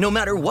month, no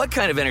matter what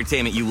kind of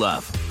entertainment you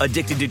love.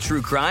 Addicted to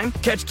true crime?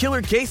 Catch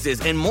killer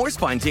cases and more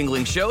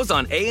spine-tingling shows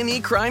on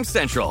A&E Crime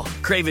Central.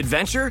 Crave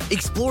adventure?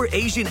 Explore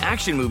Asian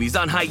action movies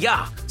on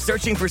Hi-YAH.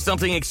 Searching for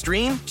something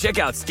extreme? Check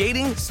out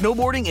skating,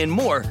 snowboarding, and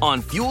more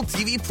on Fuel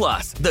TV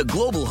Plus, the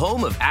global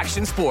home of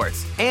action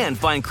sports. And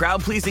find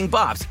crowd-pleasing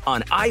bops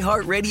on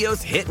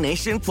iHeartRadio's Hit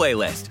Nation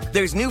playlist.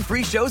 There's new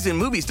free shows and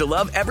movies to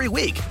love every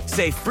week.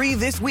 Say free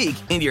this week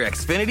in your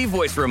Xfinity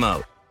voice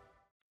remote.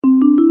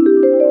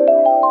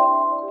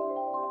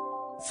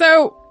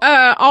 So,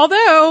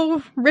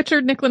 although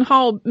Richard Nicklin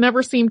Hall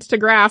never seemed to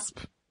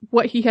grasp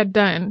what he had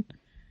done,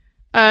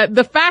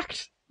 the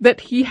fact that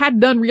he had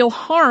done real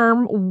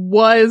harm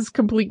was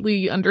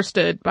completely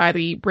understood by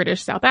the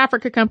British South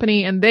Africa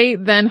Company, and they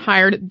then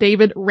hired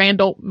David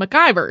Randall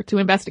McIver to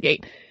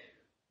investigate.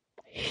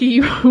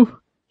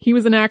 He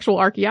was an actual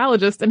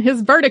archaeologist, and his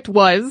verdict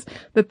was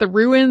that the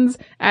ruins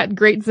at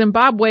Great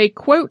Zimbabwe,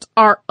 quote,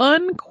 are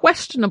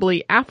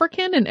unquestionably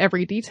African in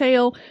every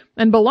detail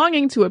and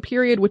belonging to a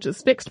period which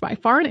is fixed by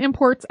foreign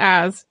imports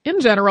as,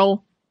 in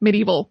general,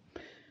 medieval.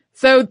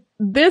 So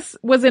this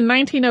was in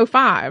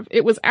 1905.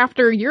 It was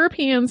after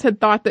Europeans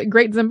had thought that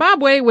Great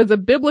Zimbabwe was a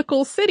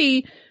biblical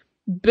city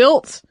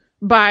built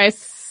by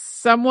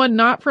someone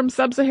not from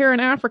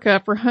sub-Saharan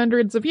Africa for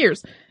hundreds of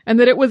years, and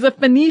that it was a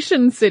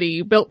Phoenician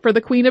city built for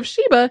the Queen of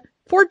Sheba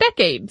for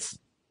decades.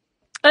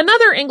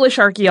 Another English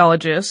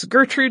archaeologist,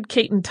 Gertrude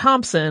Caton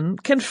Thompson,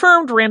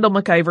 confirmed Randall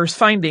McIver's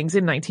findings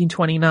in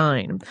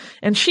 1929,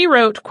 and she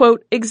wrote,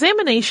 quote,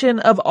 examination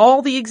of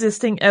all the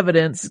existing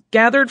evidence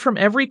gathered from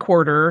every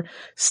quarter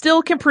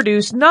still can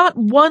produce not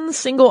one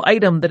single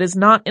item that is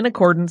not in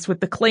accordance with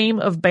the claim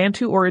of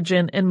Bantu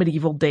origin and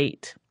medieval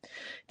date.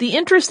 The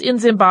interest in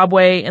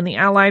Zimbabwe and the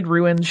Allied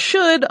ruins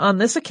should, on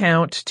this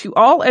account, to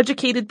all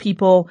educated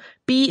people,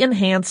 be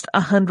enhanced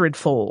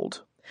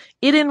 100-fold.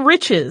 It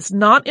enriches,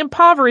 not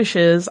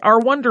impoverishes, our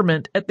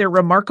wonderment at their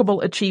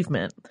remarkable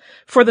achievement.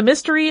 For the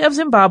mystery of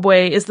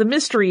Zimbabwe is the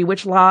mystery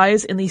which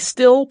lies in the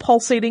still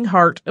pulsating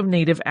heart of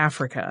native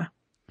Africa.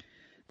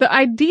 The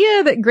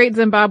idea that Great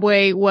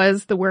Zimbabwe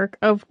was the work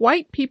of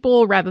white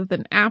people rather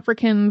than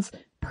Africans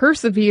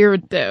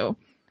persevered, though.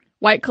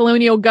 White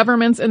colonial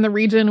governments in the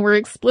region were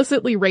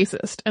explicitly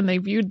racist, and they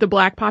viewed the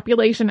black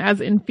population as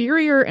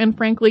inferior and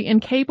frankly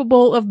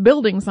incapable of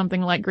building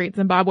something like Great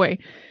Zimbabwe.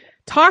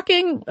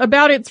 Talking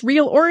about its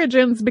real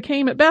origins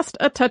became at best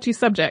a touchy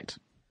subject.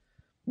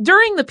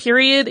 During the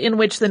period in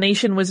which the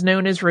nation was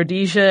known as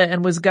Rhodesia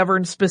and was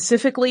governed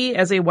specifically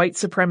as a white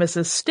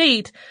supremacist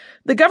state,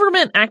 the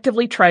government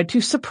actively tried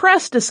to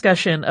suppress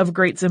discussion of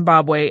Great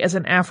Zimbabwe as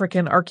an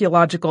African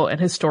archaeological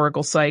and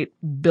historical site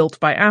built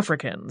by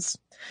Africans.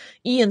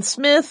 Ian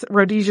Smith,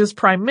 Rhodesia's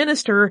prime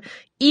minister,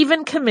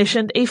 even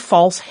commissioned a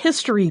false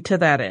history to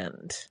that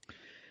end.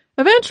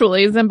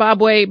 Eventually,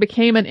 Zimbabwe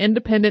became an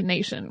independent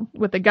nation,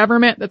 with a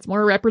government that's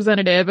more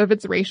representative of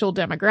its racial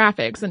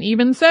demographics, and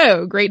even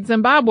so, Great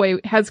Zimbabwe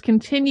has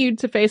continued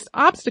to face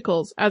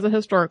obstacles as a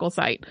historical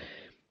site.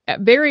 At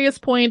various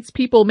points,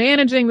 people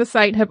managing the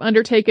site have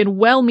undertaken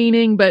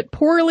well-meaning but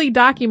poorly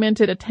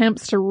documented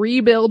attempts to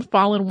rebuild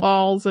fallen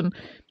walls and,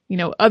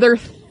 other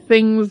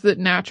things that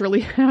naturally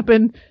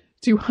happen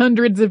to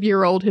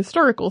hundreds-of-year-old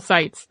historical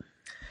sites.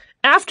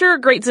 After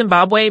Great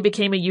Zimbabwe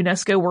became a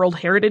UNESCO World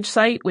Heritage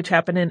Site, which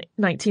happened in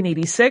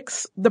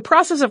 1986, the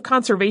process of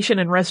conservation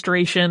and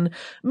restoration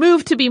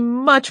moved to be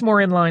much more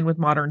in line with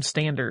modern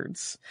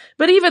standards.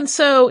 But even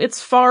so,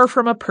 it's far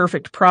from a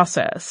perfect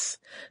process.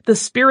 The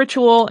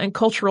spiritual and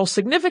cultural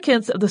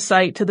significance of the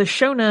site to the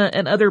Shona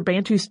and other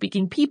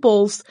Bantu-speaking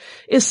peoples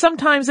is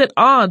sometimes at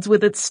odds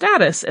with its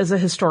status as a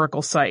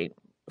historical site.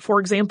 For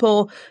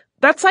example,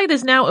 that site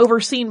is now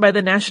overseen by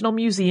the National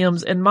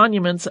Museums and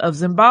Monuments of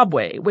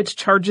Zimbabwe, which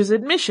charges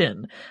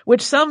admission,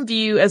 which some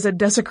view as a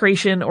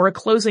desecration or a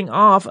closing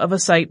off of a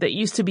site that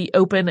used to be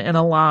open and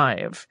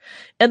alive.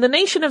 And the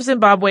nation of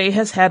Zimbabwe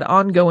has had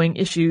ongoing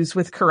issues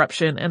with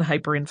corruption and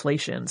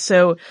hyperinflation.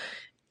 So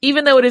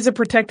even though it is a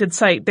protected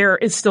site, there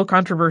is still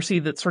controversy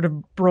that sort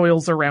of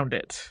broils around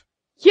it.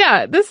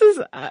 Yeah, this is,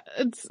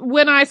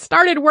 when I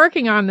started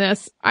working on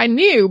this, I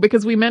knew,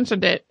 because we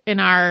mentioned it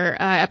in our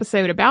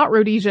episode about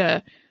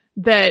Rhodesia,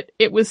 that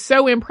it was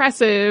so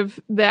impressive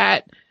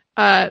that,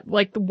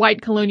 the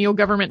white colonial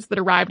governments that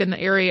arrived in the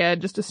area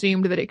just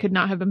assumed that it could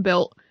not have been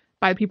built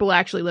by people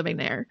actually living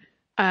there.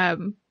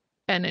 And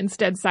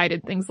instead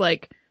cited things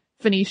like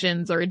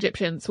Phoenicians or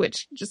Egyptians,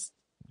 which, just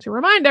to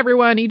remind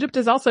everyone, Egypt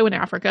is also in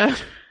Africa.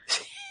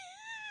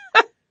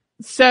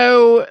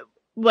 So,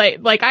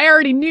 I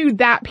already knew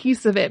that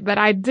piece of it, but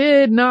I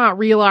did not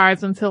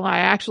realize until I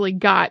actually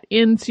got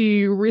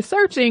into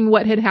researching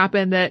what had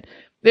happened that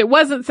it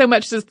wasn't so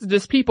much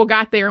just people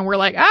got there and were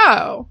like,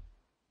 oh,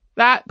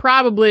 that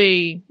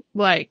probably,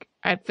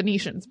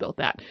 Phoenicians built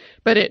that.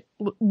 But it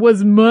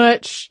was a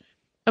much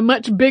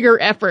bigger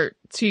effort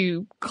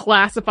to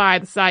classify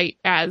the site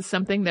as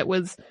something that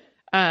was,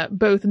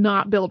 both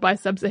not built by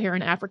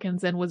sub-Saharan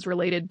Africans and was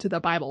related to the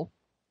Bible.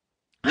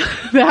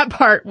 That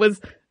part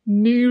was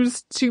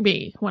news to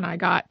me when I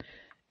got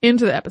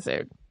into the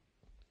episode.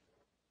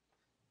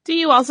 Do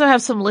you also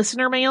have some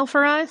listener mail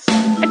for us?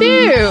 I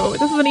do.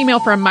 This is an email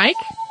from Mike.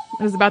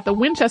 It is about the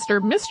Winchester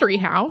Mystery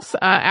House,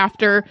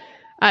 after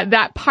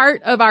that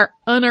part of our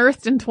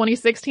Unearthed in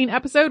 2016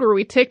 episode where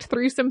we ticked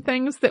through some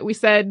things that we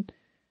said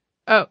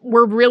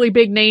were really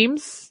big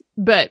names,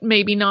 but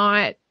maybe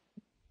not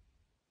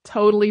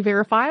totally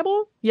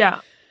verifiable. Yeah.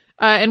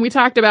 And we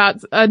talked about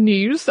a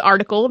news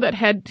article that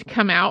had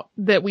come out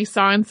that we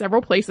saw in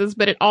several places,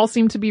 but it all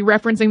seemed to be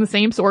referencing the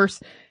same source,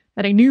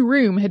 that a new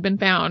room had been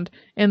found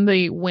in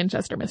the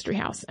Winchester Mystery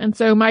House. And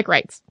so Mike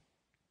writes,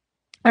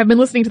 I've been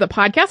listening to the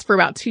podcast for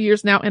about 2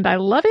 years now, and I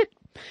love it.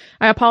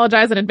 I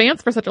apologize in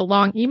advance for such a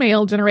long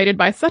email generated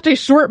by such a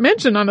short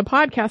mention on the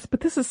podcast,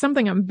 but this is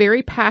something I'm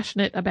very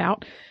passionate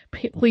about.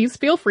 Please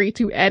feel free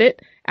to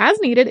edit as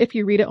needed if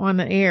you read it on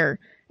the air.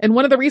 In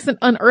one of the recent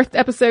Unearthed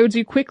episodes,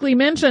 you quickly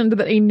mentioned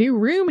that a new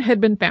room had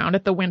been found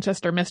at the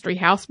Winchester Mystery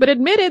House, but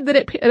admitted that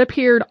it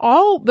appeared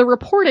all the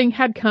reporting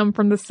had come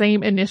from the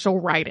same initial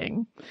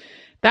writing.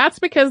 That's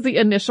because the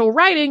initial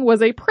writing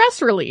was a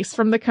press release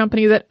from the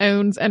company that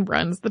owns and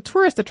runs the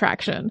tourist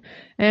attraction.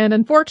 And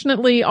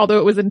unfortunately, although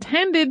it was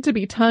intended to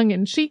be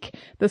tongue-in-cheek,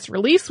 this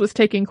release was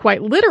taken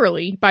quite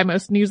literally by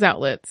most news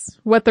outlets.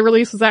 What the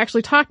release was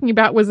actually talking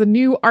about was a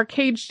new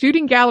arcade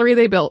shooting gallery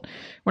they built.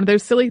 One of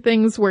those silly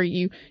things where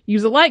you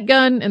use a light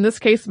gun, in this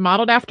case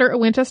modeled after a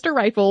Winchester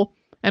rifle,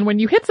 and when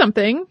you hit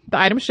something, the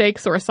item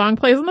shakes or a song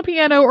plays on the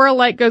piano or a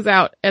light goes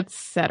out,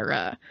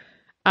 etc.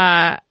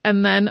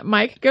 And then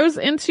Mike goes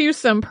into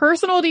some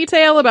personal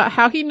detail about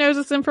how he knows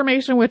this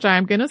information, which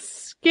I'm gonna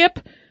skip.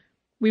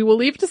 We will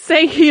leave to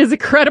say he is a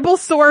credible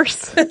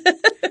source.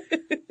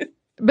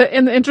 But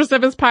in the interest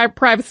of his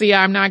privacy,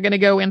 I'm not gonna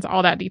go into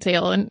all that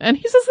detail. And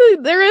he says that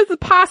there is a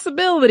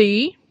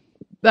possibility,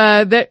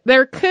 that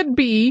there could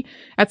be,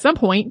 at some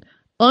point,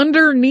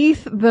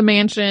 underneath the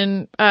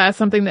mansion,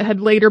 something that had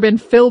later been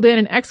filled in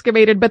and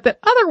excavated, but that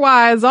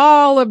otherwise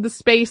all of the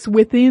space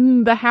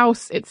within the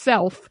house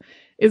itself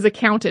is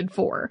accounted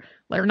for.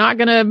 They're not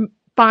gonna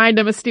find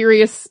a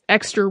mysterious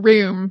extra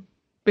room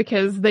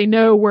because they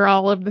know where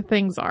all of the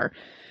things are.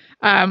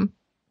 And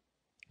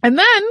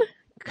then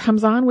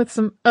comes on with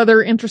some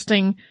other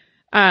interesting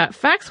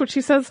facts, which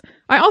she says,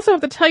 I also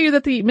have to tell you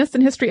that the Missed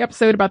in History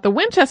episode about the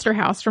Winchester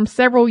house from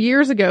several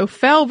years ago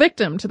fell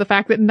victim to the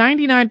fact that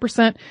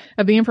 99%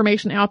 of the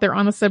information out there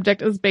on the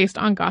subject is based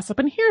on gossip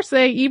and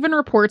hearsay, even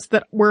reports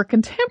that were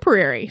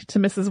contemporary to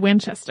Mrs.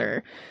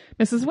 Winchester.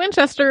 Mrs.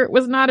 Winchester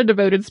was not a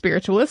devoted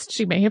spiritualist.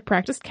 She may have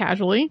practiced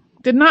casually,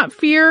 did not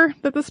fear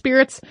that the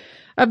spirits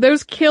of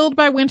those killed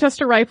by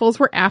Winchester rifles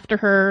were after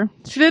her.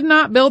 She did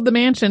not build the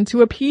mansion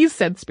to appease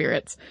said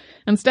spirits.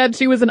 Instead,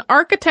 she was an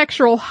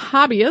architectural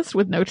hobbyist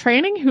with no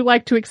training who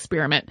liked to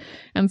experiment,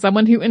 and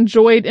someone who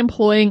enjoyed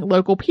employing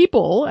local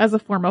people as a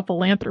form of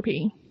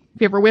philanthropy.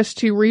 If you ever wish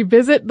to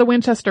revisit the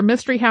Winchester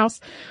Mystery House,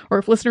 or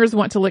if listeners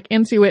want to look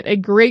into it, a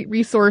great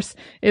resource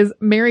is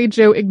Mary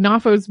Jo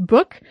Ignofo's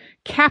book,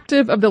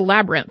 Captive of the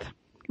Labyrinth.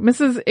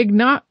 Mrs.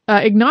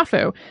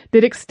 Ignafo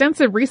did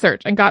extensive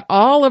research and got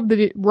all of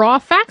the raw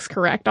facts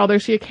correct, although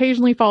she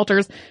occasionally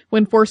falters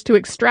when forced to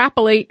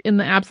extrapolate in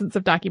the absence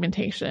of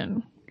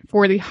documentation.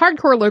 For the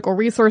hardcore local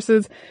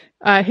resources,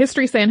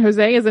 History San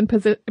Jose is in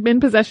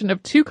possession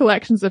of 2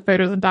 collections of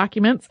photos and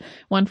documents,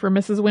 one from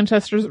Mrs.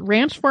 Winchester's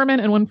ranch foreman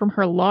and one from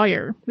her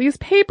lawyer. These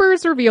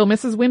papers reveal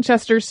Mrs.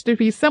 Winchester to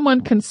be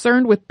someone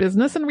concerned with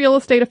business and real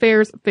estate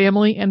affairs,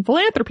 family, and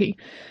philanthropy,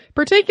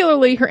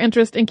 particularly her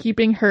interest in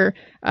keeping her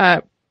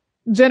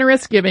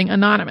generous giving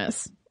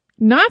anonymous.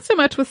 Not so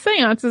much with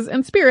seances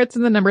and spirits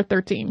in the number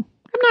 13.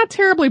 I'm not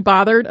terribly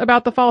bothered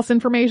about the false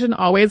information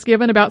always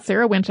given about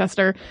Sarah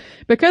Winchester,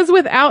 because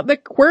without the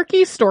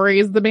quirky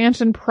stories, the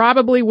mansion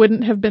probably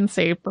wouldn't have been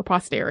saved for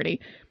posterity.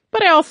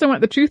 But I also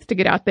want the truth to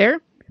get out there.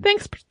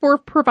 Thanks for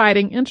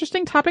providing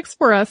interesting topics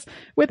for us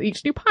with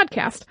each new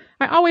podcast.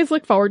 I always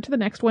look forward to the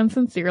next one.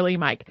 Sincerely,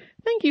 Mike.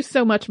 Thank you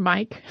so much,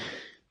 Mike.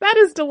 That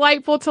is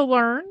delightful to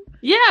learn.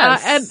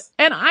 Yes.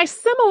 And I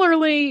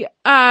similarly,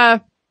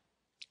 I've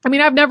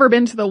never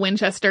been to the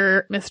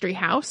Winchester Mystery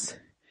House,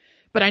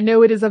 but I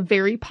know it is a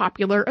very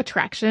popular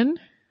attraction.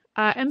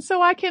 And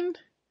so I can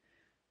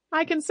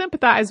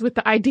sympathize with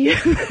the idea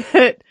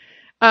that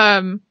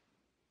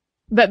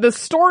the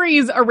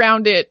stories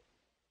around it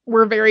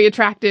were very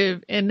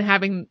attractive in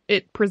having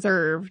it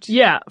preserved.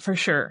 Yeah, for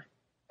sure.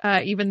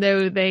 Even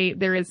though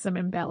there is some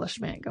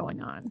embellishment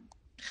going on.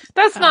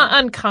 That's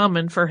not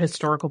uncommon for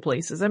historical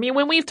places. I mean,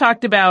 when we've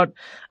talked about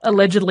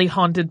allegedly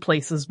haunted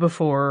places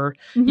before,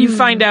 you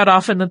find out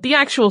often that the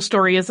actual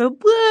story is a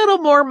little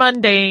more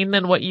mundane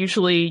than what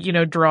usually,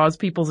 draws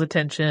people's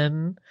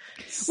attention.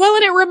 Well,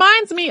 and it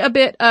reminds me a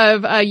bit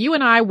of, you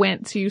and I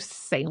went to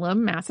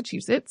Salem,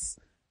 Massachusetts.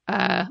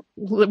 It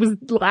was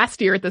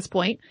last year at this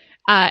point.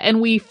 And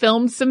we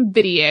filmed some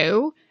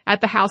video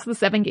at the House of the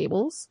Seven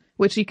Gables,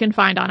 which you can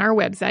find on our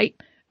website.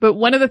 But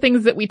one of the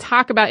things that we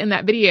talk about in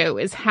that video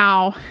is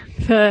how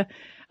the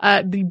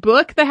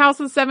book, The House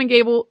of the Seven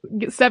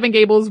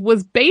Gables,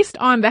 was based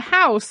on the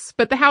house,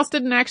 but the house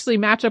didn't actually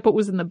match up what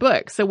was in the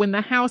book. So when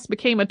the house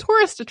became a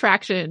tourist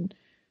attraction,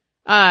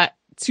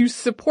 to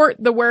support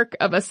the work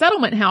of a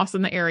settlement house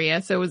in the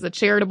area, so it was a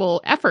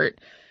charitable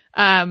effort,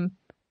 some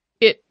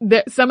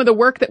of the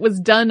work that was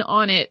done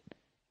on it,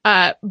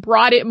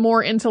 brought it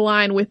more into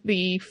line with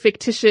the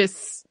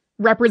fictitious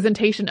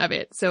representation of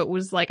it. So it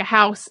was like a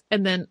house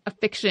and then a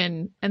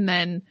fiction and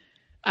then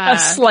a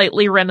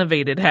slightly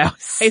renovated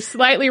house. A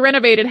slightly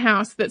renovated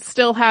house that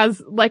still has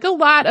like a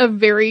lot of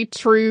very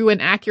true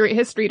and accurate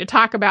history to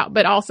talk about,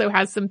 but also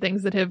has some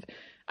things that have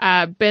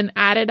been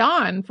added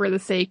on for the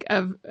sake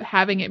of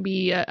having it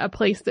be a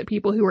place that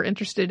people who are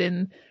interested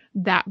in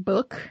that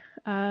book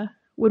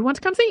would want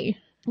to come see.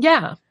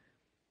 Yeah.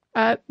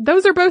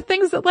 Those are both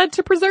things that led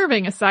to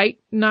preserving a site,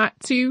 not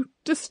to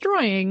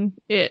destroying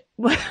it,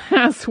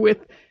 as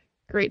with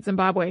Great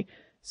Zimbabwe.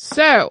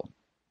 So,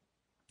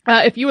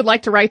 if you would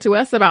like to write to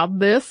us about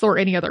this or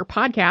any other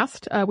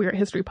podcast, we're at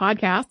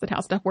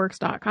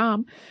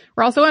historypodcast@howstuffworks.com.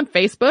 We're also on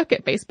Facebook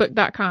at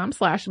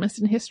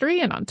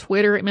facebook.com/missedinhistory and on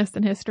Twitter at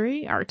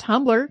missedinhistory. Our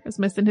Tumblr is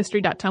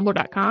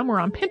missedinhistory.tumblr.com. We're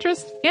on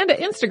Pinterest and at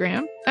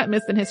Instagram at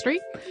missedinhistory.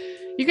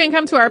 You can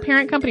come to our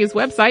parent company's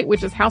website,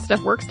 which is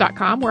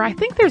howstuffworks.com, where I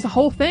think there's a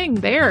whole thing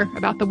there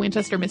about the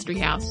Winchester Mystery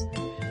House.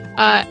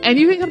 And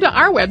you can come to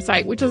our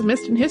website, which is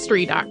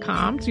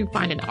missedinhistory.com, to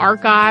find an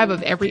archive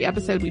of every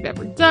episode we've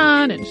ever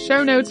done and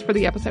show notes for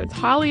the episodes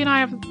Holly and I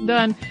have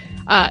done.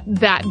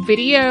 That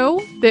video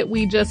that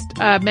we just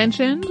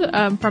mentioned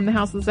from the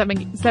House of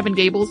the Seven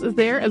Gables is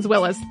there, as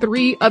well as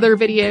 3 other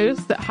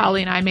videos that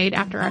Holly and I made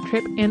after our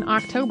trip in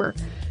October.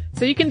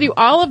 So you can do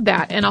all of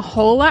that and a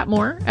whole lot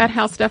more at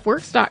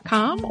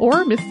howstuffworks.com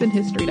or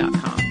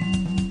missedinhistory.com.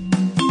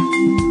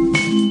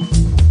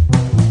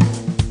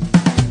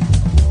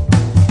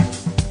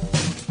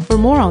 For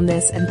more on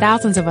this and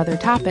thousands of other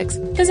topics,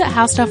 visit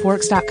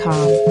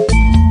howstuffworks.com.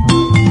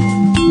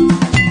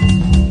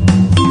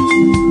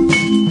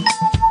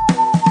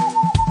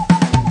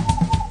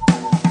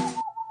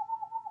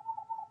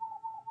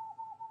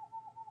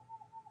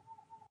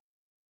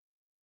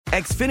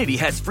 Xfinity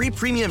has free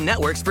premium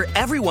networks for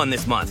everyone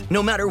this month,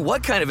 no matter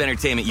what kind of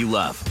entertainment you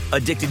love.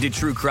 Addicted to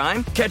true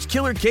crime? Catch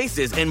killer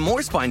cases and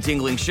more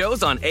spine-tingling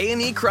shows on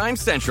A&E Crime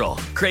Central.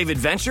 Crave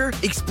adventure?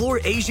 Explore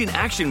Asian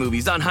action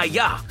movies on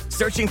Hi-YAH.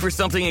 Searching for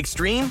something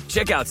extreme?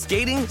 Check out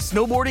skating,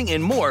 snowboarding,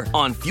 and more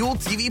on Fuel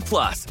TV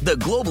Plus, the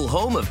global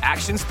home of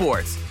action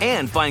sports.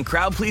 And find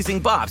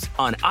crowd-pleasing bops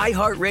on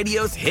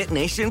iHeartRadio's Hit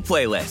Nation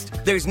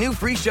playlist. There's new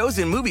free shows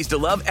and movies to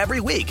love every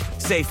week.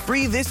 Say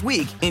free this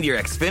week in your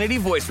Xfinity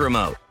voice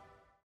remote.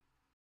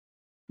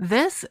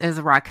 This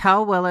is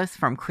Raquel Willis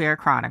from Queer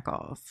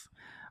Chronicles.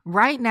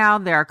 Right now,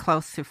 there are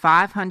close to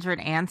 500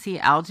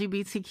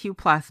 anti-LGBTQ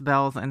plus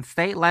bills in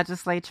state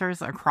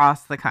legislatures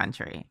across the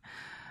country.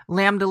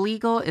 Lambda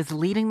Legal is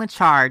leading the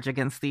charge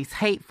against these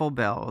hateful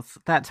bills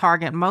that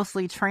target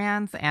mostly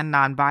trans and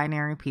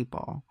non-binary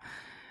people.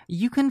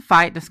 You can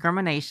fight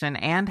discrimination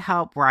and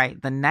help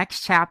write the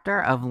next chapter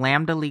of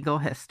Lambda Legal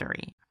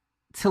history.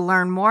 To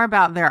learn more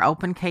about their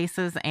open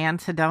cases and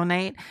to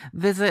donate,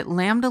 visit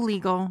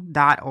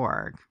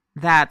lambdalegal.org.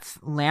 That's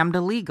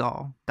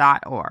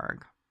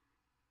lambdalegal.org.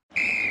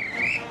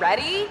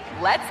 Ready?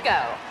 Let's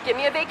go. Give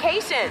me a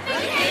vacation.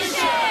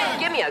 Vacation.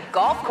 Give me a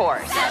golf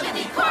course.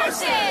 70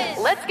 courses.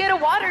 Let's get a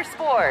water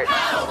sport.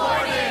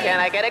 Paddleboarding. Can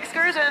I get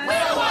excursions?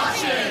 Whale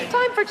watching.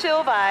 Time for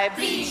chill vibes.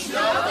 Beach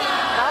yoga.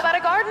 How about a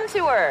garden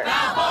tour?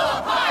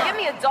 Balboa Park. Give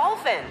me a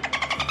dolphin.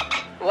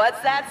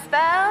 What's that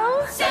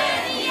spell?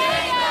 San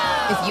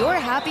Diego! If you're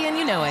happy and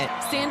you know it,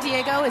 San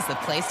Diego is the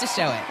place to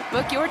show it.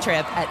 Book your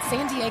trip at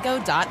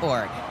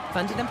sandiego.org.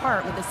 Funded in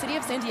part with the City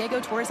of San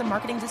Diego Tourism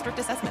Marketing District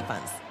Assessment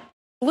Funds.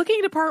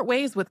 Looking to part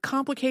ways with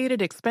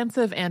complicated,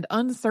 expensive, and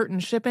uncertain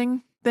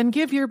shipping? Then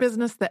give your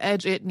business the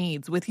edge it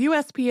needs with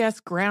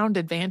USPS Ground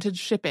Advantage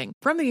shipping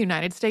from the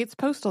United States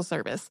Postal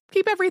Service.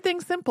 Keep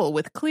everything simple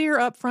with clear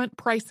upfront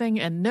pricing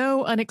and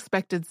no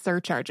unexpected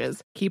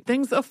surcharges. Keep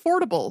things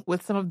affordable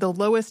with some of the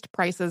lowest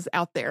prices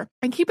out there.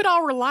 And keep it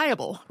all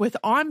reliable with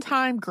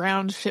on-time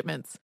ground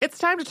shipments. It's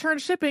time to turn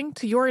shipping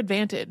to your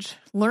advantage.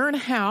 Learn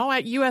how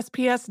at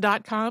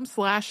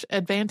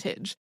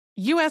USPS.com/advantage.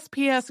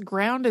 USPS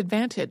Ground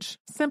Advantage.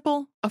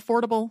 Simple,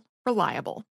 affordable, reliable.